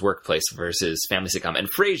is workplace versus family sitcom. And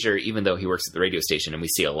Frasier, even though he works at the radio station and we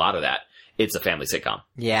see a lot of that, it's a family sitcom.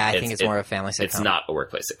 Yeah, I think it's more of a family sitcom. It's not a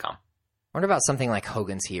workplace sitcom. What about something like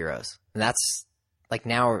Hogan's Heroes? And that's like,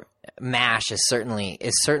 now MASH is certainly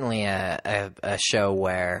a show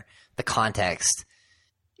where the context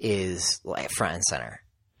is like front and center.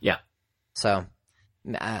 Yeah. So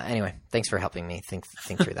anyway, thanks for helping me think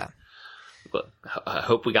through that. Well, I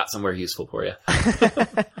hope we got somewhere useful for you.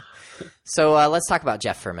 So let's talk about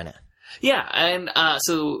Jeff for a minute. Yeah, and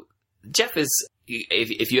so Jeff is,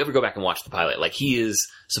 if you ever go back and watch the pilot, like, he is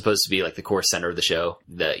supposed to be like the core center of the show,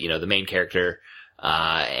 the main character,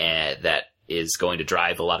 and that is going to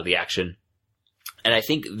drive a lot of the action. And I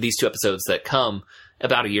think these two episodes that come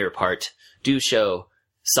about a year apart do show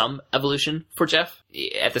some evolution for Jeff.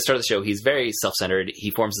 At the start of the show, he's very self-centered.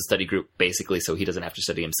 He forms a study group basically so he doesn't have to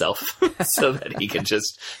study himself, so that he can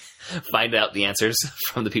just find out the answers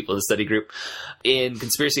from the people in the study group. In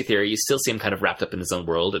Conspiracy Theory, you still see him kind of wrapped up in his own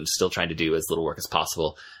world and still trying to do as little work as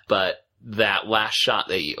possible. But that last shot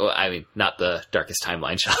not the darkest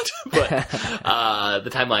timeline shot, but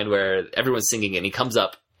the timeline where everyone's singing and he comes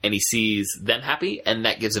up and he sees them happy, and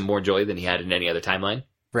that gives him more joy than he had in any other timeline.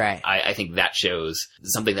 Right. I think that shows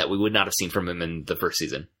something that we would not have seen from him in the first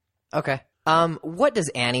season. Okay. What does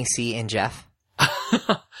Annie see in Jeff?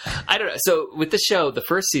 I don't know. So with the show, the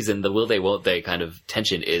first season, the will they, won't they kind of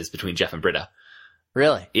tension is between Jeff and Britta.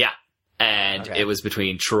 Really? Yeah. And It was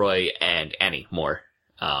between Troy and Annie more.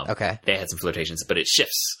 Okay. They had some flirtations, but it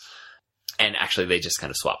shifts. And actually, they just kind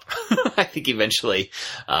of swap. I think eventually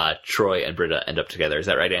Troy and Britta end up together. Is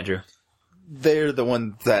that right, Andrew? They're the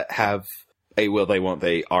ones that have a will they, won't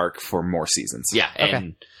they arc for more seasons. Yeah.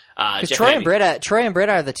 And because Troy and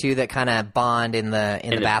Britta are the two that kind of bond in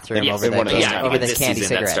the bathroom over the candy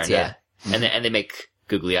cigarettes. Yeah. And they make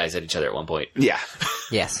googly eyes at each other at one point. Yeah.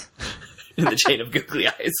 Yes. In the chain of googly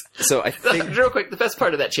eyes. So I think real quick, the best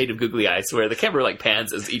part of that chain of googly eyes, where the camera like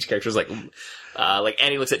pans as each character's like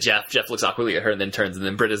Annie looks at Jeff looks awkwardly at her and then turns, and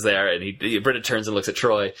then Britta's there, and Britta turns and looks at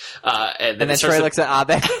Troy, and then Troy looks at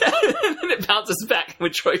Abed. And then it bounces back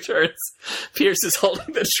when Troy turns. Pierce is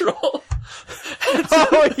holding the troll.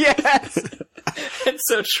 Oh yes. And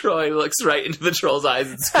so Troy looks right into the troll's eyes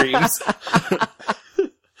and screams.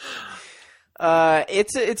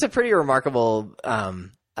 It's a pretty remarkable.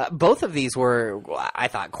 Both of these were, I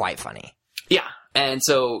thought, quite funny. Yeah. And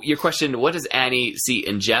so your question, what does Annie see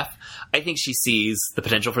in Jeff? I think she sees the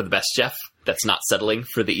potential for the best Jeff that's not settling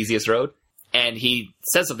for the easiest road. And he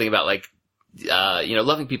says something about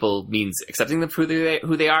loving people means accepting them for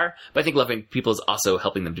who they are. But I think loving people is also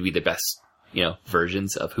helping them to be the best,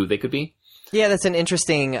 versions of who they could be. Yeah, that's an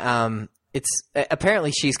interesting, it's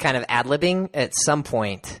apparently she's kind of ad-libbing at some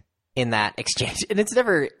point in that exchange, and it's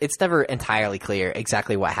never entirely clear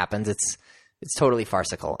exactly what happens. It's totally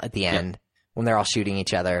farcical at the end when they're all shooting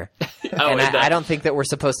each other. I don't think that we're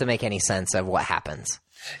supposed to make any sense of what happens.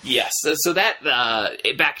 Yes, so that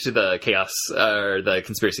back to the chaos or the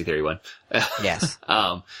conspiracy theory one. Yes.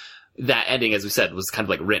 that ending, as we said, was kind of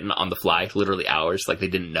like written on the fly, literally hours. Like they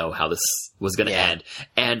didn't know how this was going to end.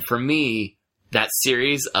 And for me, that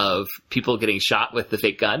series of people getting shot with the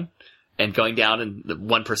fake gun and going down and the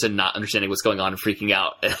one person not understanding what's going on and freaking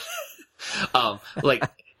out. Like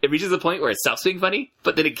it reaches the point where it stops being funny,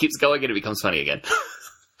 but then it keeps going and it becomes funny again.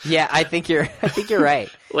 Yeah, I think you're right.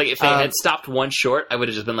 Like if they had stopped one short, I would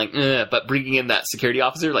have just been like, but bringing in that security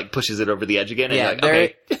officer like pushes it over the edge again. And Yeah, you're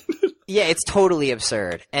like, okay. Yeah, it's totally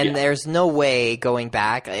absurd. And there's no way going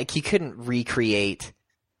back. Like you couldn't recreate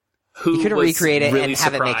it really and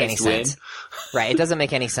have it make any surprised sense. Right. It doesn't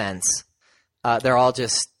make any sense. They're all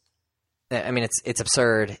just, I mean, it's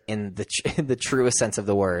absurd in the truest sense of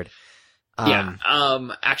the word.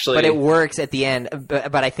 Actually, but it works at the end.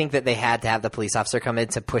 But I think that they had to have the police officer come in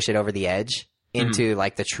to push it over the edge into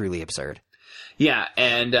like the truly absurd. Yeah.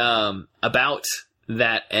 And, about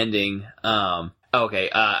that ending,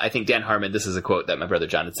 I think Dan Harmon, this is a quote that my brother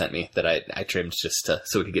John had sent me that I trimmed just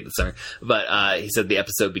so we could get the summary. But he said the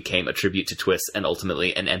episode became a tribute to twists and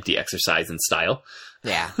ultimately an empty exercise in style.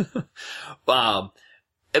 Yeah.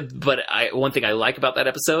 But one thing I like about that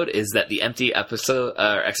episode is that the empty episode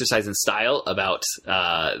exercise in style about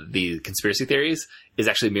the conspiracy theories is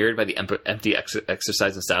actually mirrored by the empty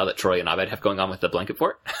exercise in style that Troy and Abed have going on with the blanket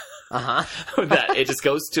fort. That it just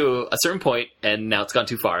goes to a certain point and now it's gone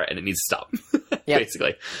too far and it needs to stop.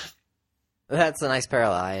 Basically. That's a nice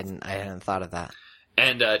parallel. I hadn't thought of that.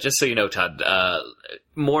 And just so you know, Todd,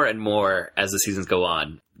 more and more as the seasons go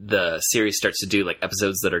on, the series starts to do like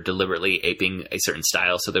episodes that are deliberately aping a certain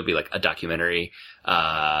style. So there'll be like a documentary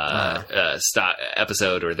episode,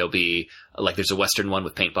 or there'll be like there's a Western one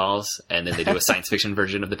with paintballs, and then they do a science fiction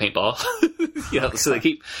version of the paintball. So they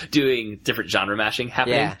keep doing different genre mashing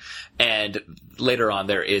happening. Yeah. And later on,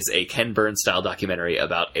 there is a Ken Burns style documentary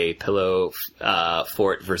about a pillow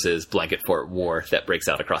fort versus blanket fort war that breaks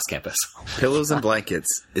out across campus. Pillows and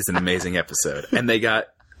Blankets is an amazing episode, and they got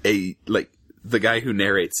the guy who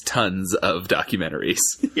narrates tons of documentaries.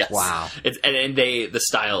 Yes. Wow. The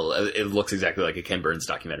style, it looks exactly like a Ken Burns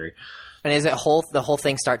documentary. And is it the whole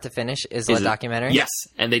thing start to finish is a documentary? Yes.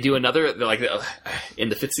 And they do another, like, in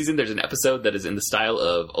the 5th season, there's an episode that is in the style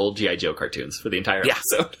of old G.I. Joe cartoons for the entire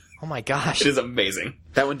episode. Oh my gosh. It is amazing.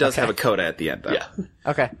 That one does have a coda at the end, though. Yeah.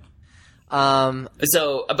 Okay.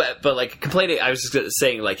 So, but like, complaining, I was just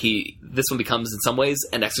saying, like, this one becomes, in some ways,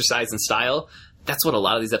 an exercise in style. That's what a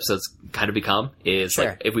lot of these episodes kind of become, is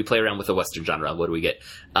like, if we play around with the Western genre, what do we get?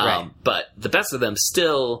 Right. But the best of them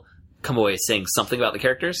still come away saying something about the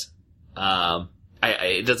characters.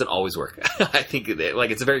 It doesn't always work. I think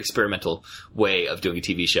it's a very experimental way of doing a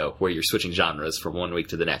TV show where you're switching genres from one week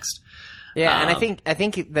to the next. Yeah. And I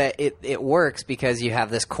think that it works because you have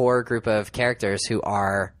this core group of characters who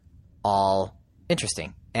are all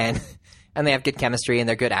interesting and they have good chemistry and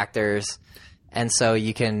they're good actors. And so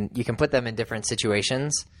you can put them in different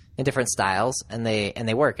situations, in different styles, and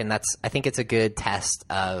they work. And I think it's a good test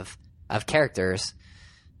of characters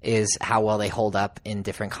is how well they hold up in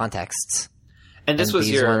different contexts. And this was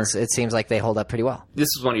these ones, it seems like they hold up pretty well. This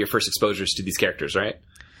was one of your first exposures to these characters, right?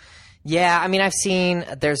 Yeah, I mean, I've seen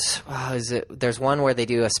there's one where they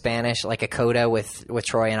do a Spanish, like a coda with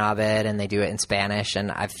Troy and Abed, and they do it in Spanish,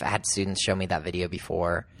 and I've had students show me that video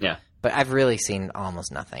before. Yeah. But I've really seen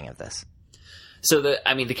almost nothing of this. So the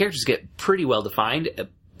characters get pretty well defined,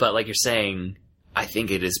 but like you're saying, I think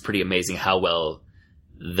it is pretty amazing how well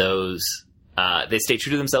those they stay true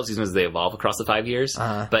to themselves even as they evolve across the 5 years,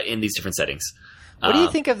 but in these different settings. What do you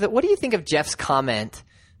think of Jeff's comment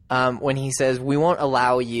when he says we won't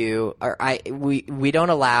allow you, or we don't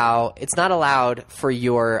allow, it's not allowed for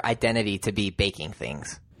your identity to be baking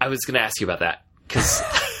things? I was going to ask you about that because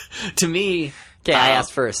to me, okay, I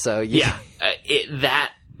asked first, so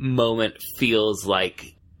that moment feels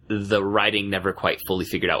like the writing never quite fully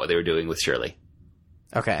figured out what they were doing with Shirley.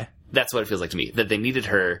 Okay. That's what it feels like to me. That they needed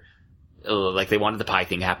her, like they wanted the pie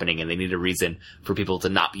thing happening and they needed a reason for people to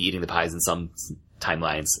not be eating the pies in some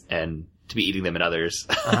timelines and to be eating them in others.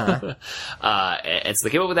 And so they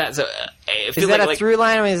came up with that. So it feels is that a through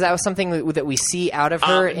line? I mean, is that something that we see out of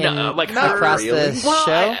her across the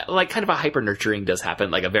show? Like kind of a hyper nurturing does happen.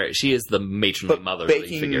 Like she is the matronly mother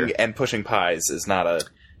figure. Baking and pushing pies is not a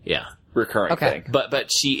recurring thing. But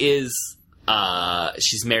she is,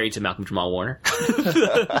 she's married to Malcolm Jamal Warner.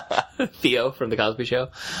 Theo from The Cosby Show.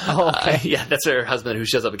 Oh, okay. Yeah, that's her husband who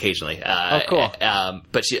shows up occasionally. Cool.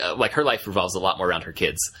 But she, like her life revolves a lot more around her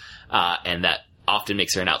kids. And that often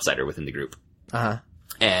makes her an outsider within the group.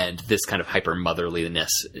 And this kind of hyper motherliness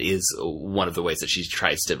is one of the ways that she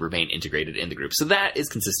tries to remain integrated in the group. So that is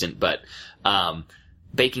consistent, but,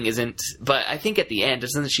 baking isn't. But I think at the end,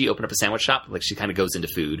 doesn't she open up a sandwich shop? Like she kind of goes into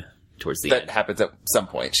food towards the That end. happens at some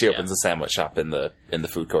point. She opens a sandwich shop in the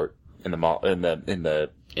food court, in the mall, in the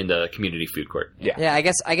In the community food court. Yeah, I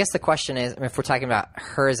guess the question is, if we're talking about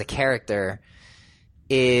her as a character,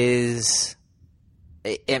 is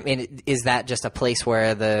that just a place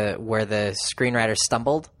where the screenwriter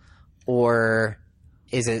stumbled, or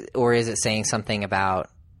is it saying something about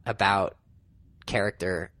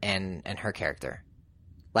character and her character?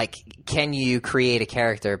 Like, can you create a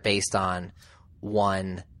character based on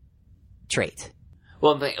one trait?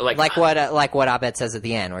 Well, Like what Abed says at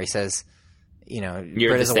the end, where he says,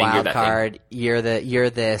 Britta's a thing, you're wild that card. You're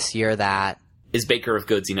this, you're that. is Baker of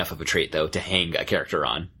Goods enough of a trait, though, to hang a character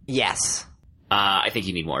on? Yes. I think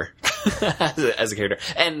you need more as a character.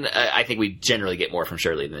 And I think we generally get more from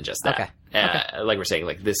Shirley than just that. Okay. Like we're saying,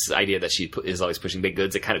 like this idea that she is always pushing big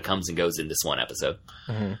goods, it kind of comes and goes in this one episode.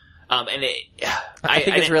 Mm-hmm. I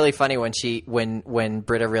think it's really funny when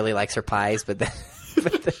Britta really likes her pies, but then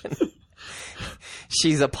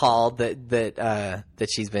she's appalled that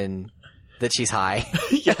she's high.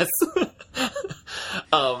 Yes.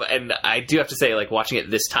 And I do have to say, like, watching it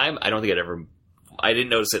this time, I don't think I didn't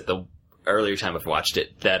notice it the earlier time I've watched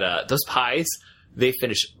it, that those pies, they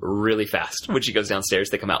finish really fast. When she goes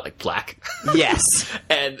downstairs, they come out like black. Yes.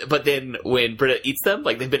 But then when Britta eats them,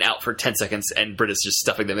 like, they've been out for 10 seconds and Britta's just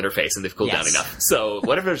stuffing them in her face and they've cooled down enough. So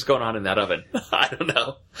whatever's going on in that oven, I don't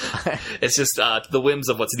know. It's just the whims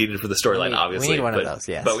of what's needed for the storyline, obviously. We need one of those,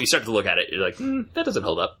 yes. But when you start to look at it, you're like, that doesn't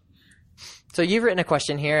hold up. So you've written a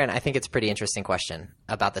question here, and I think it's a pretty interesting question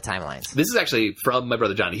about the timelines. This is actually from my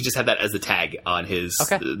brother John. He just had that as the tag on his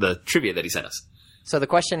the trivia that he sent us. So the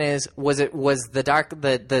question is, was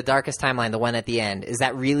the darkest timeline, the one at the end, is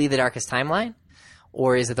that really the darkest timeline?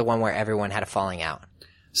 Or is it the one where everyone had a falling out?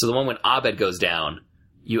 So the one when Abed goes down,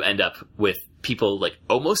 you end up with people like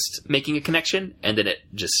almost making a connection, and then it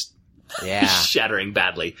just shattering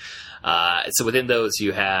badly. So within those,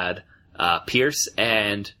 you had Pierce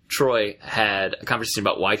and Troy had a conversation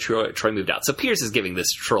about why Troy moved out. So Pierce is giving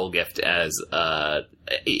this troll gift as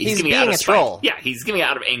he's giving it out of spite. Troll. Yeah, he's giving it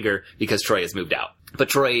out of anger because Troy has moved out. But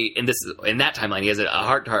Troy, in that timeline, he has a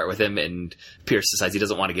heart-to-heart with him, and Pierce decides he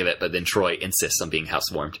doesn't want to give it, but then Troy insists on being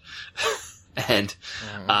house-warmed. And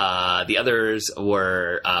the others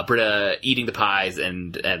were Britta eating the pies,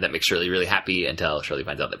 and that makes Shirley really happy until Shirley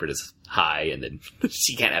finds out that Britta's high, and then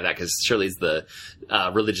she can't have that because Shirley's the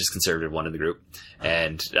religious conservative one in the group,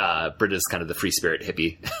 and Britta's kind of the free spirit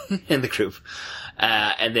hippie in the group.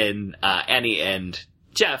 And then Annie and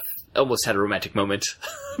Jeff almost had a romantic moment,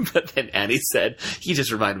 but then Annie said, "He just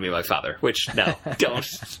reminded me of my father," which, no, don't.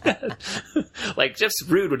 Like, Jeff's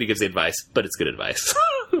rude when he gives the advice, but it's good advice.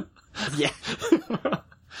 Yeah.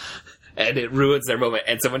 And it ruins their moment.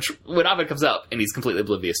 And so when Abed comes up and he's completely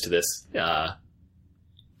oblivious to this,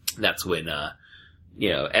 that's when,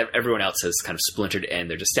 everyone else has kind of splintered and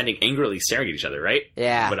they're just standing angrily staring at each other, right?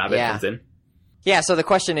 Yeah. When Abed comes in. Yeah, so the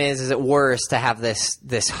question is it worse to have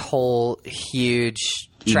this whole huge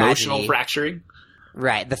emotional tragedy? Fracturing?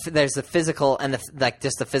 Right. There's the physical and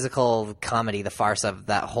just the physical comedy, the farce of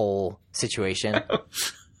that whole situation.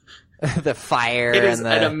 The fire. It is and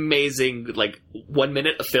an amazing 1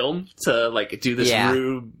 minute of film to do this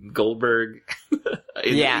Rube Goldberg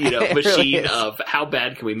machine really of how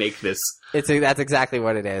bad can we make this. That's exactly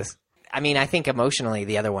what it is. I mean, I think emotionally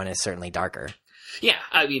the other one is certainly darker. Yeah,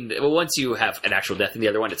 I mean, once you have an actual death in the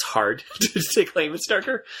other one, it's hard to claim it's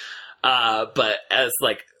darker. But as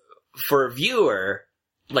for a viewer,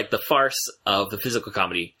 the farce of the physical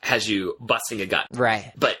comedy has you busting a gut.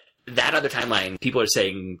 Right. But that other timeline, people are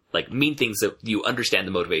saying mean things that you understand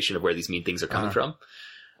the motivation of where these mean things are coming from.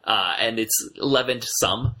 And it's leavened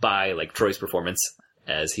some by Troy's performance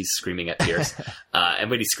as he's screaming at Pierce.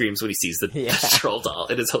 And when he screams when he sees the troll doll,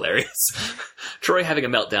 it is hilarious. Troy having a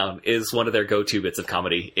meltdown is one of their go-to bits of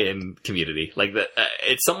comedy in Community.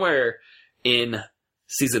 It's somewhere in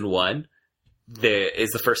season 1. There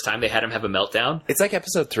is the first time they had him have a meltdown. It's like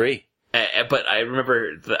episode 3. But I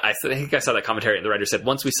remember, I think I saw that commentary, and the writer said,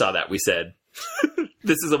 once we saw that, we said,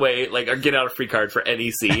 this is a way, our get out of free card for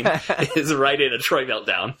any scene is right in a Troy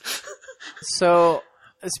meltdown. So,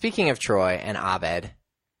 speaking of Troy and Abed,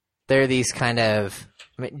 there are these kind of,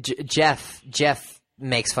 Jeff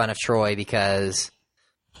makes fun of Troy because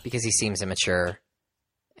he seems immature,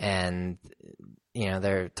 and,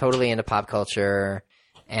 they're totally into pop culture,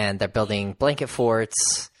 and they're building blanket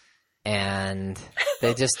forts, and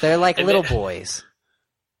they're like little boys.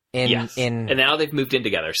 And now they've moved in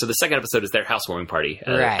together. So the second episode is their housewarming party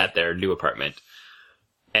at their new apartment.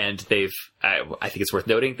 And I think it's worth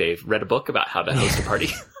noting, they've read a book about how to host a party.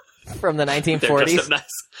 From the 1940s? They're dressed up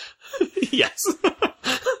nice. Yes.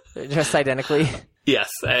 They're dressed identically. Yes,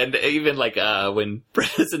 and even like when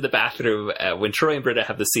Britta's in the bathroom, when Troy and Britta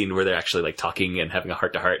have the scene where they're actually like talking and having a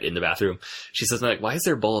heart-to-heart in the bathroom, she says like, "Why is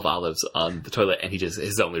there a bowl of olives on the toilet?" And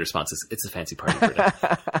his only response is, "It's a fancy party,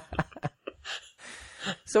 Britta."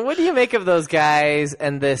 So what do you make of those guys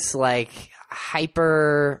and this like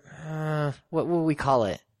hyper, what will we call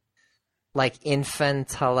it? Like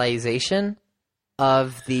infantilization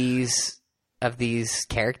of these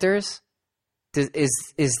characters?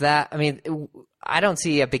 Is that, I mean, I don't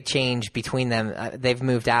see a big change between them. They've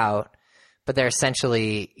moved out, but they're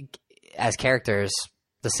essentially, as characters,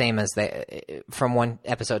 the same as they from one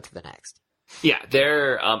episode to the next. Yeah,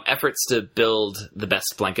 their efforts to build the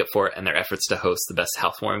best blanket fort and their efforts to host the best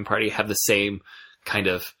housewarming party have the same kind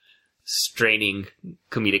of straining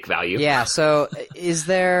comedic value. Yeah, so is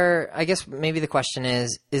there, I guess maybe the question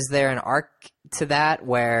is there an arc to that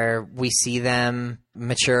where we see them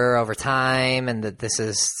mature over time and that this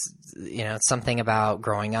is, something about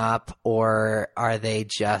growing up, or are they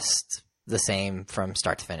just the same from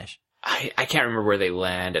start to finish? I can't remember where they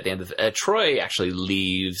land at the end of Troy actually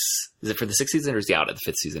leaves. Is it for the 6th season or is he out at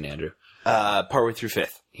the 5th season, Andrew? Partway through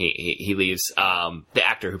 5th. He leaves. The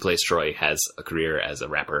actor who plays Troy has a career as a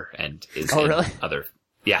rapper and is in really? Other.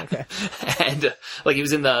 Yeah. Okay. And like he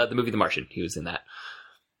was in the movie The Martian. He was in that.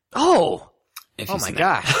 Oh my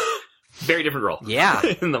gosh. Very different role. Yeah.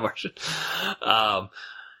 In The Martian. Oh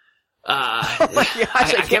my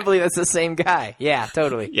gosh, I can't believe that's the same guy. Yeah,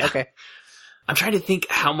 totally. Yeah. Okay. I'm trying to think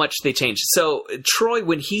how much they changed. So Troy,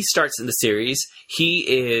 when he starts in the series, he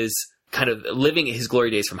is kind of living his glory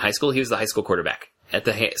days from high school. He was the high school quarterback at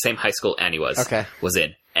the same high school Annie was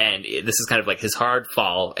in. And this is kind of like his hard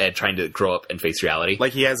fall and trying to grow up and face reality.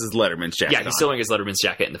 Like he has his Letterman's jacket. Yeah, he's still wearing his Letterman's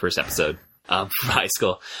jacket in the first episode. From high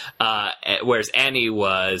school. Whereas Annie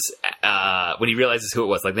was, when he realizes who it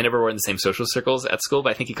was, like they never were in the same social circles at school, but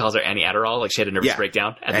I think he calls her Annie Adderall. Like she had a nervous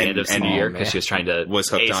breakdown at the end of senior year because she was trying to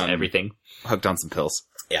ace everything. Hooked on some pills.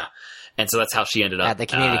 Yeah. And so that's how she ended up at the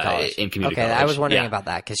community college. In community college. I was wondering about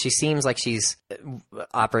that because she seems like she's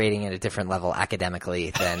operating at a different level academically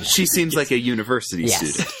than she seems like a university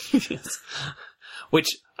student. Yes. Which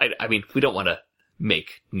I mean, we don't want to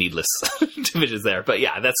make needless divisions there, but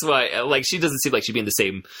yeah, that's why. Like, she doesn't seem like she'd be in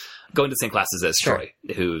going to the same classes as Troy,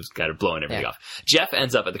 who's kind of blowing everything off. Jeff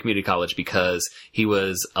ends up at the community college because he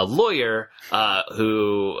was a lawyer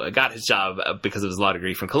who got his job because of his law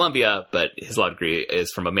degree from Columbia, but his law degree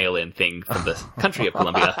is from a mail-in thing from the country of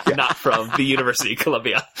Columbia, not from the University of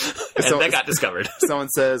Columbia. And that got discovered. Someone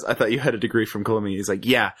says, "I thought you had a degree from Columbia." He's like,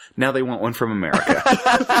 "Yeah, now they want one from America."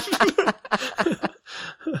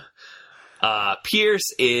 Pierce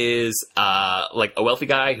is like a wealthy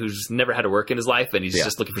guy who's never had to work in his life, and he's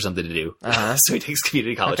just looking for something to do. So he takes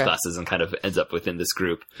community college classes and kind of ends up within this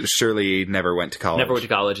group. Shirley never went to college. Never went to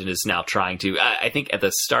college and is now trying to. I think at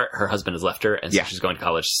the start, her husband has left her, and so she's going to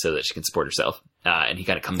college so that she can support herself. And he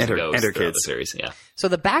kind of comes and goes throughout the series. Yeah. So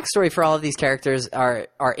the backstory for all of these characters are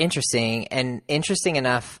interesting, and interesting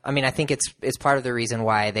enough. I mean, I think it's part of the reason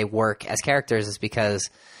why they work as characters is because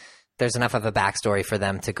there's enough of a backstory for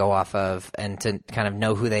them to go off of and to kind of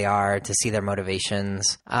know who they are, to see their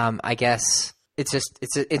motivations. I guess it's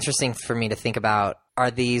interesting for me to think about, are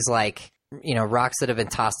these like, rocks that have been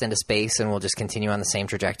tossed into space and will just continue on the same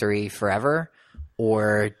trajectory forever?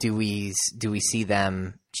 Or do we see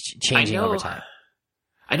them changing over time?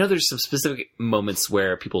 I know there's some specific moments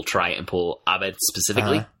where people try and pull Abed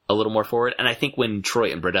specifically a little more forward. And I think when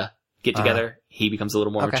Troy and Britta get together, he becomes a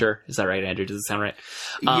little more mature. Is that right, Andrew? Does it sound right?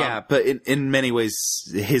 Yeah, but in many ways,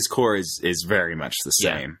 his core is very much the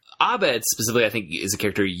same. Yeah. Abed specifically, I think, is a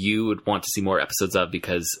character you would want to see more episodes of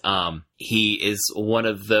because he is one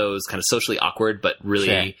of those kind of socially awkward, but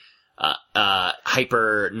really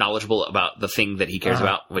hyper knowledgeable about the thing that he cares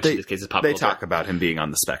about, which in this case is pop culture. They talk about him being on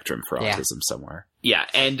the spectrum for autism somewhere. Yeah,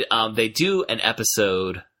 and they do an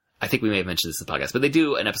episode. I think we may have mentioned this in the podcast, but they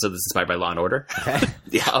do an episode that's inspired by Law and Order.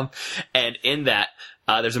 And in that,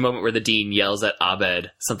 there's a moment where the dean yells at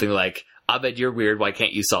Abed something like, "Abed, you're weird. Why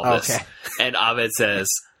can't you solve this?" And Abed says,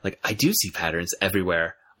 like, "I do see patterns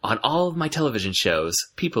everywhere. On all of my television shows,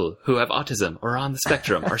 people who have autism or on the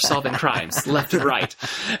spectrum are solving crimes left and right."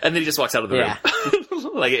 And then he just walks out of the room.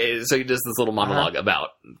 So he does this little monologue about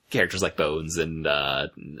characters like Bones and,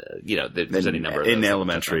 there's any number of those. In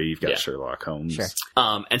elementary, you've got Sherlock Holmes. Sure.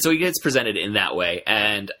 And so he gets presented in that way.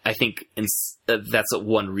 And I think that's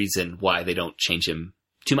one reason why they don't change him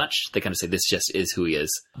too much. They kind of say this just is who he is.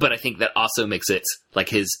 But I think that also makes it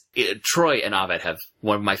like Troy and Abed have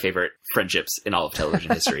one of my favorite friendships in all of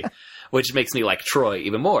television history, which makes me like Troy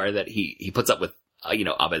even more, that he puts up with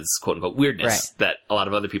Abed's quote unquote weirdness Right. that a lot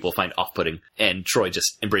of other people find off-putting, and Troy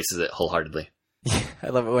just embraces it wholeheartedly. I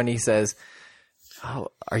love it when he says, "Oh,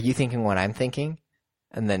 are you thinking what I'm thinking?"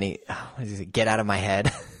 And then what does he say? Get out of my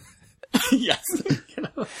head. Yes.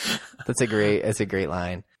 That's a great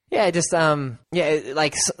line. Yeah, just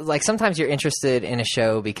like sometimes you're interested in a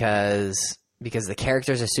show because the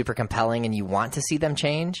characters are super compelling and you want to see them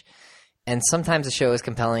change, and sometimes a show is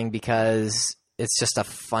compelling because it's just a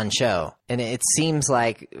fun show. And it seems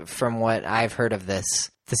like, from what I've heard of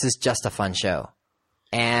this is just a fun show.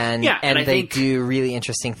 And and I they think do really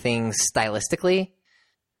interesting things stylistically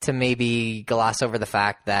to maybe gloss over the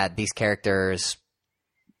fact that these characters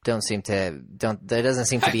there doesn't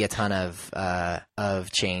seem to be a ton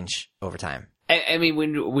of change over time. I mean,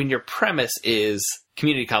 when your premise is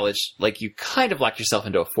community college, like, you kind of lock yourself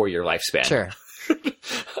into a 4-year lifespan. Sure.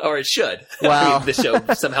 Or it should. Well- I mean, the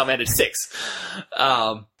show somehow managed 6.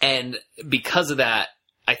 And because of that,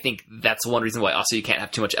 I think that's one reason why also you can't have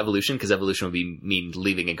too much evolution, because evolution would mean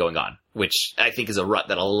leaving and going on, which I think is a rut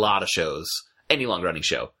that a lot of shows, any long-running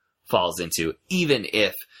show, falls into, even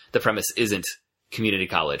if the premise isn't community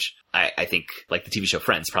college. I think, like, the TV show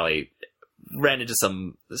Friends probably ran into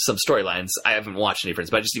some storylines. I haven't watched any Friends,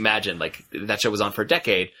 but I just imagine, like, that show was on for a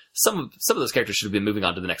decade. Some of those characters should have been moving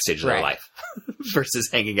on to the next stage of their Right. life versus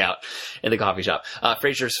hanging out in the coffee shop.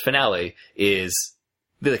 Frasier's finale is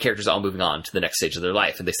the characters all moving on to the next stage of their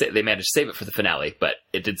life, and they managed to save it for the finale, but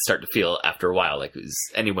it did start to feel after a while like, is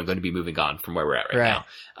anyone going to be moving on from where we're at right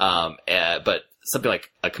now? But something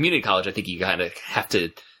like a community college, I think you kind of have to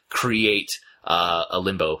create a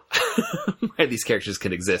limbo where these characters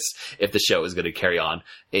can exist if the show is going to carry on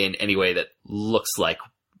in any way that looks like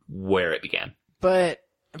where it began. But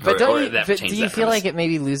Or do you that feel premise. like it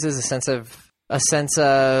maybe loses a sense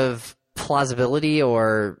of plausibility?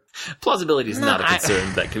 Or Plausibility is No, not a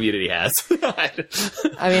concern that community has.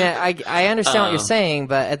 I mean, I understand what you're saying,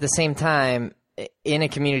 but at the same time, in a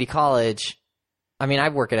community college, I mean, I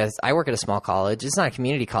work at a small college. It's not a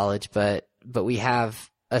community college, but we have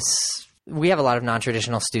a lot of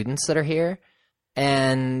non-traditional students that are here.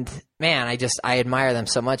 And man, I admire them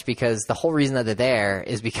so much, because the whole reason that they're there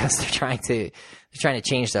is because they're trying to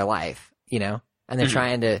change their life, and they're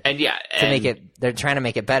trying to they're trying to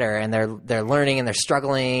make it better, and they're learning, and they're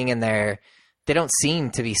struggling, and they don't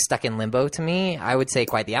seem to be stuck in limbo to me. I would say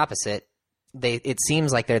quite the opposite. It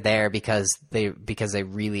seems like they're there because they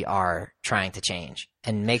really are trying to change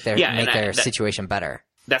and make their situation better.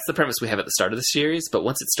 That's the premise we have at the start of the series, but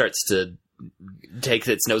once it starts to take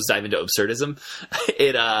its nosedive into absurdism,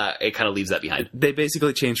 it kind of leaves that behind. They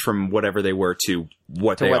basically change from whatever they were to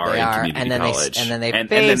what they are in community and then college. they then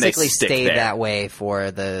basically stick stayed there. that way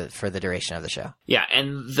for the duration of the show. Yeah,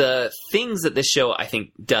 and the things that this show, I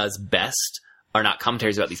think, does best are not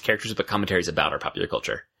commentaries about these characters, but commentaries about our popular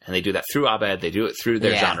culture. And they do that through Abed. They do it through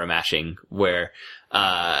their genre mashing, where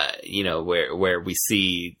we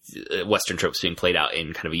see Western tropes being played out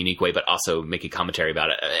in kind of a unique way, but also make a commentary about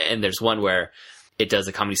it. And there's one where it does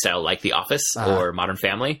a comedy style like The Office or Modern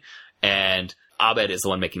Family, and Abed is the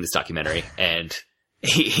one making this documentary, and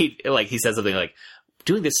he says something like,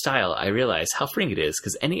 doing this style, I realize how freeing it is,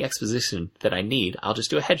 because any exposition that I need, I'll just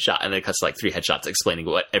do a headshot. And then it cuts to like 3 headshots explaining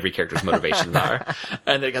what every character's motivations are.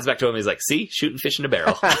 And then it comes back to him, he's like, see, shooting fish in a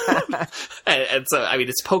barrel. and so, I mean,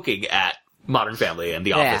 it's poking at Modern Family and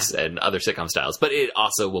The Office and other sitcom styles, but it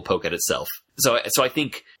also will poke at itself. So I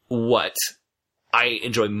think what I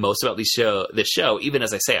enjoy most about this show, even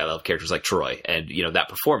as I say, I love characters like Troy and, that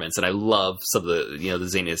performance. And I love some of the, the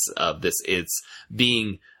zaniness of this. It's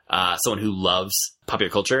being someone who loves popular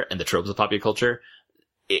culture and the tropes of popular culture.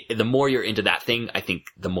 The more you're into that thing, I think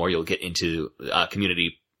the more you'll get into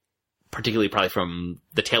Community, particularly probably from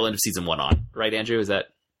the tail end of season 1 on. Right, Andrew? Is that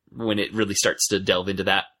when it really starts to delve into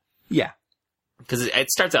that? Yeah. Because it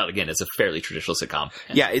starts out, again, as a fairly traditional sitcom.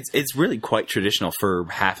 Yeah, it's really quite traditional for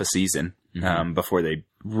half a season before they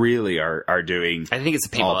really are doing. I think it's a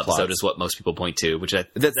paintball episode plots. is what most people point to, which is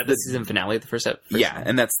That's that the season finale of the first episode? Yeah,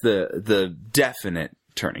 and that's the definite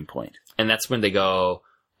turning point. And that's when they go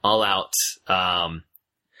all out.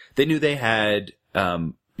 They knew they had,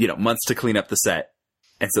 months to clean up the set,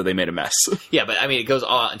 and so they made a mess. Yeah, but I mean, it goes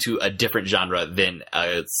all out into a different genre than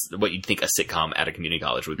what you'd think a sitcom at a community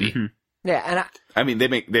college would be. Mm-hmm. Yeah, and I mean, they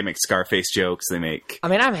make Scarface jokes. They make.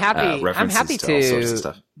 I'm happy. I'm references happy to all sorts of to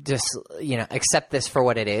stuff. just accept this for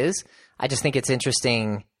what it is. I just think it's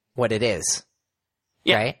interesting what it is.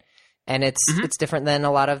 Yeah. Right. And it's different than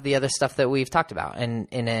a lot of the other stuff that we've talked about. And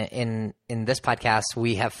in this podcast,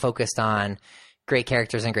 we have focused on great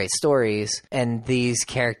characters and great stories. And these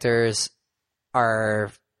characters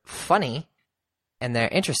are funny and they're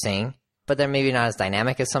interesting, but they're maybe not as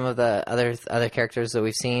dynamic as some of the other characters that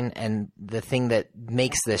we've seen. And the thing that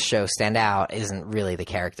makes this show stand out isn't really the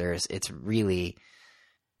characters. It's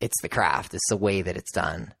the craft. It's the way that it's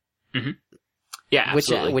done. Mm-hmm. Yeah,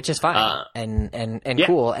 absolutely. Which is fine and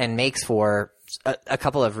cool, and makes for a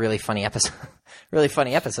couple of really funny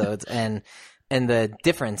episodes, and the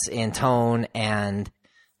difference in tone and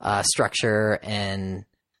structure and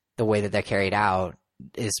the way that they're carried out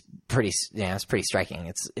is pretty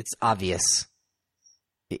striking. It's obvious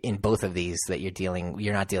in both of these that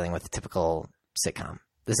you're not dealing with a typical sitcom.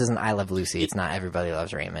 This isn't I Love Lucy. It's not Everybody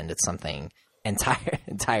Loves Raymond. It's something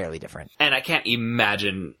entirely different. And I can't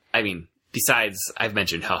imagine, I mean, besides I've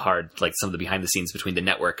mentioned how hard like some of the behind the scenes between the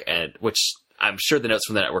network and which I'm sure the notes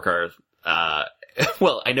from the network are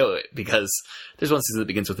well, I know it because there's one season that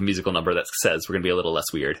begins with a musical number that says we're going to be a little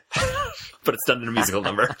less weird, but it's done in a musical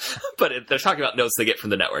number. But they're talking about notes they get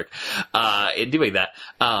from the network. In doing that,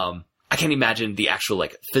 I can't imagine the actual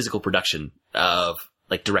like physical production of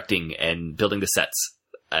like directing and building the sets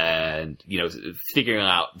and, you know, figuring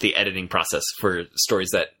out the editing process for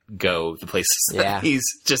stories that go the places that these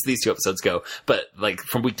 2 episodes go. But like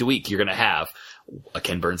from week to week, you're going to have a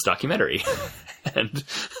Ken Burns documentary and,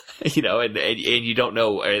 you know, and you don't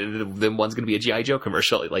know, then one's going to be a G.I. Joe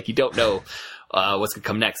commercial. Like you don't know, what's going to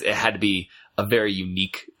come next. It had to be a very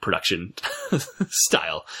unique production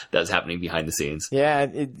style that was happening behind the scenes. Yeah.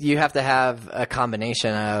 You have to have a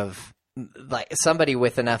combination of like somebody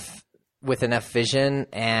with enough vision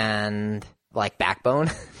and like backbone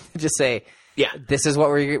just say, yeah, this is what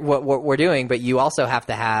we're doing. But you also have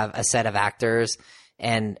to have a set of actors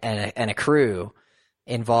and a crew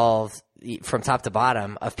involved from top to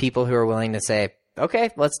bottom of people who are willing to say, okay,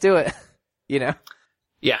 let's do it. You know?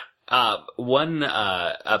 Yeah. One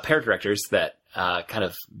pair of directors that kind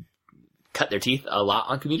of cut their teeth a lot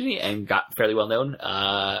on Community and got fairly well known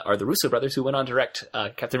are the Russo brothers, who went on to direct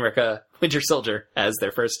Captain America Winter Soldier as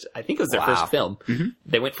their first, I think it was their first film. Mm-hmm.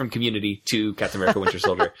 They went from Community to Captain America Winter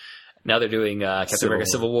Soldier. Now they're doing Captain America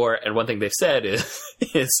Civil War, and one thing they've said is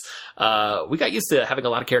we got used to having a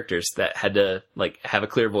lot of characters that had to like have a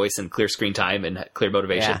clear voice and clear screen time and clear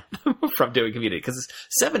motivation from doing Community, because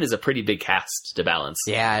 7 is a pretty big cast to balance.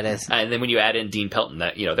 Yeah, it is. And then when you add in Dean Pelton,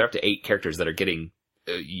 that you know they're up to 8 characters that are getting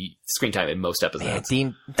screen time in most episodes. Yeah,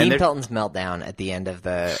 Dean Pelton's meltdown at the end of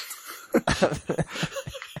the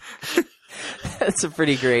that's a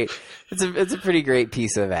pretty great. It's a pretty great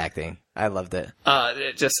piece of acting. I loved it.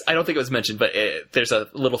 I don't think it was mentioned, but there's a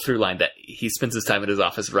little through line that he spends his time in his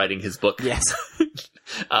office writing his book. Yes.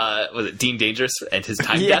 Was it Dean Dangerous and his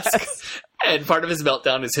time desk? And part of his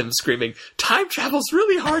meltdown is him screaming, "Time travel's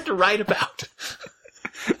really hard to write about."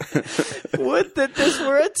 Would that this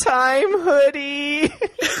were a time hoodie.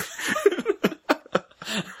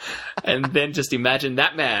 And then just imagine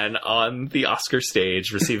that man on the Oscar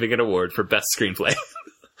stage receiving an award for best screenplay.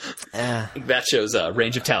 That shows a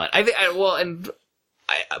range of talent.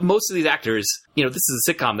 Most of these actors, you know, this is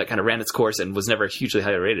a sitcom that kind of ran its course and was never hugely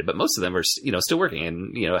highly rated, but most of them are, you know, still working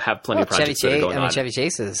and, you know, have plenty of projects that are going on. Chevy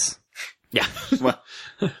Chase is. Yeah. Well,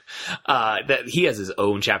 that he has his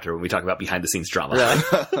own chapter when we talk about behind the scenes drama.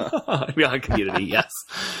 Really? Beyond Community, yes.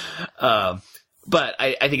 But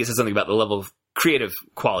I think it says something about the level of creative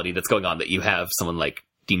quality that's going on, that you have someone like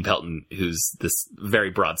Dean Pelton, who's this very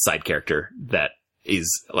broad side character that is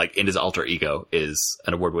like in his alter ego is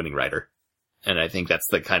an award-winning writer. And I think that's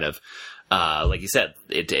the kind of, like you said,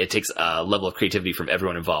 it takes a level of creativity from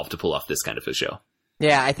everyone involved to pull off this kind of a show.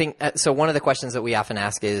 Yeah, I think so. One of the questions that we often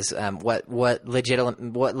ask is, what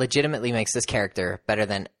legitimately makes this character better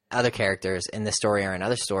than other characters in this story or in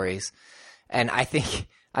other stories? And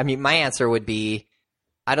my answer would be,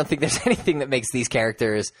 I don't think there's anything that makes these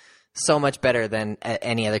characters so much better than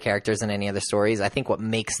any other characters in any other stories. I think what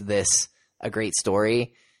makes this a great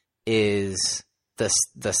story is the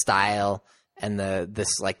style and the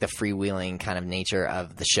freewheeling kind of nature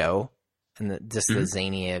of the show, and the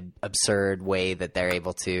zany, absurd way that they're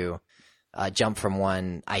able to jump from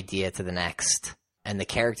one idea to the next, and the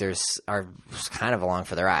characters are kind of along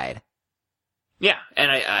for the ride. Yeah, and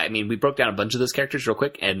I mean, we broke down a bunch of those characters real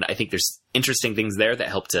quick, and I think there's interesting things there that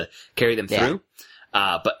help to carry them through.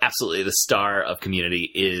 But absolutely, the star of Community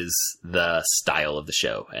is the style of the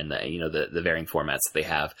show and the varying formats that they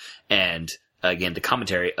have, and again, the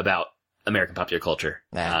commentary about American popular culture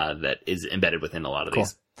that is embedded within a lot of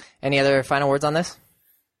these. Any other final words on this?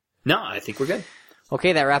 No, I think we're good.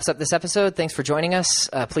 Okay, that wraps up this episode. Thanks for joining us.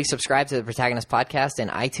 Please subscribe to the Protagonist Podcast in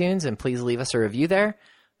iTunes, and please leave us a review there.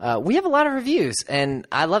 We have a lot of reviews, and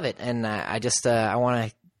I love it, and I want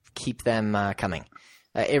to keep them coming.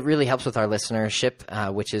 It really helps with our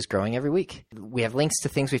listenership, which is growing every week. We have links to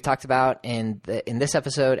things we've talked about in this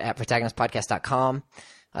episode at protagonistpodcast.com.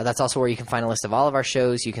 That's also where you can find a list of all of our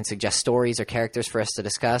shows. You can suggest stories or characters for us to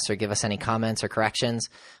discuss or give us any comments or corrections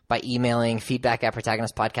by emailing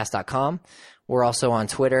feedback@protagonistpodcast.com. We're also on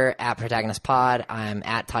Twitter at protagonistpod. I'm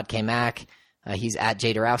at Todd K. Mack. He's at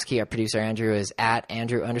Jay Dorowski. Our producer Andrew is at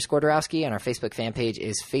Andrew_Dorowski. And our Facebook fan page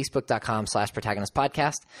is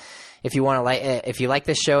facebook.com/protagonistpodcast. If you like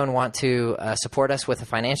this show and want to support us with a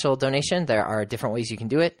financial donation, there are different ways you can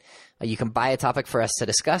do it. You can buy a topic for us to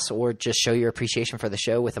discuss or just show your appreciation for the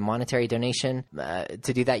show with a monetary donation.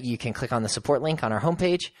 To do that, you can click on the support link on our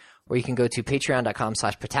homepage, or you can go to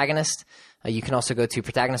patreon.com/protagonist. You can also go to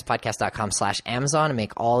protagonistpodcast.com/Amazon and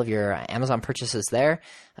make all of your Amazon purchases there.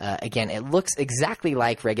 Again, it looks exactly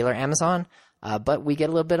like regular Amazon, but we get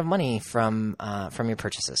a little bit of money from your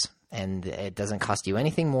purchases. And it doesn't cost you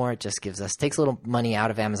anything more. It just takes a little money out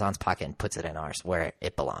of Amazon's pocket and puts it in ours where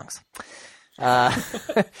it belongs. And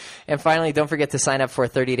finally, don't forget to sign up for a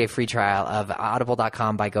 30-day free trial of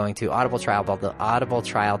audible.com by going to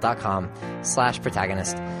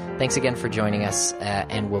audibletrial.com/protagonist. Thanks again for joining us,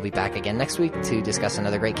 and we'll be back again next week to discuss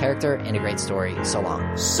another great character and a great story. So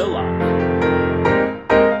long. So long.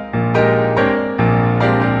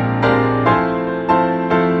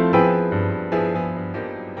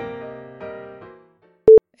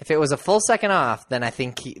 If it was a full second off, then I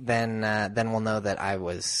think then we'll know that I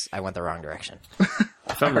went the wrong direction.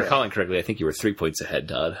 If I'm recalling correctly, I think you were 3 points ahead,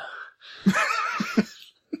 Todd.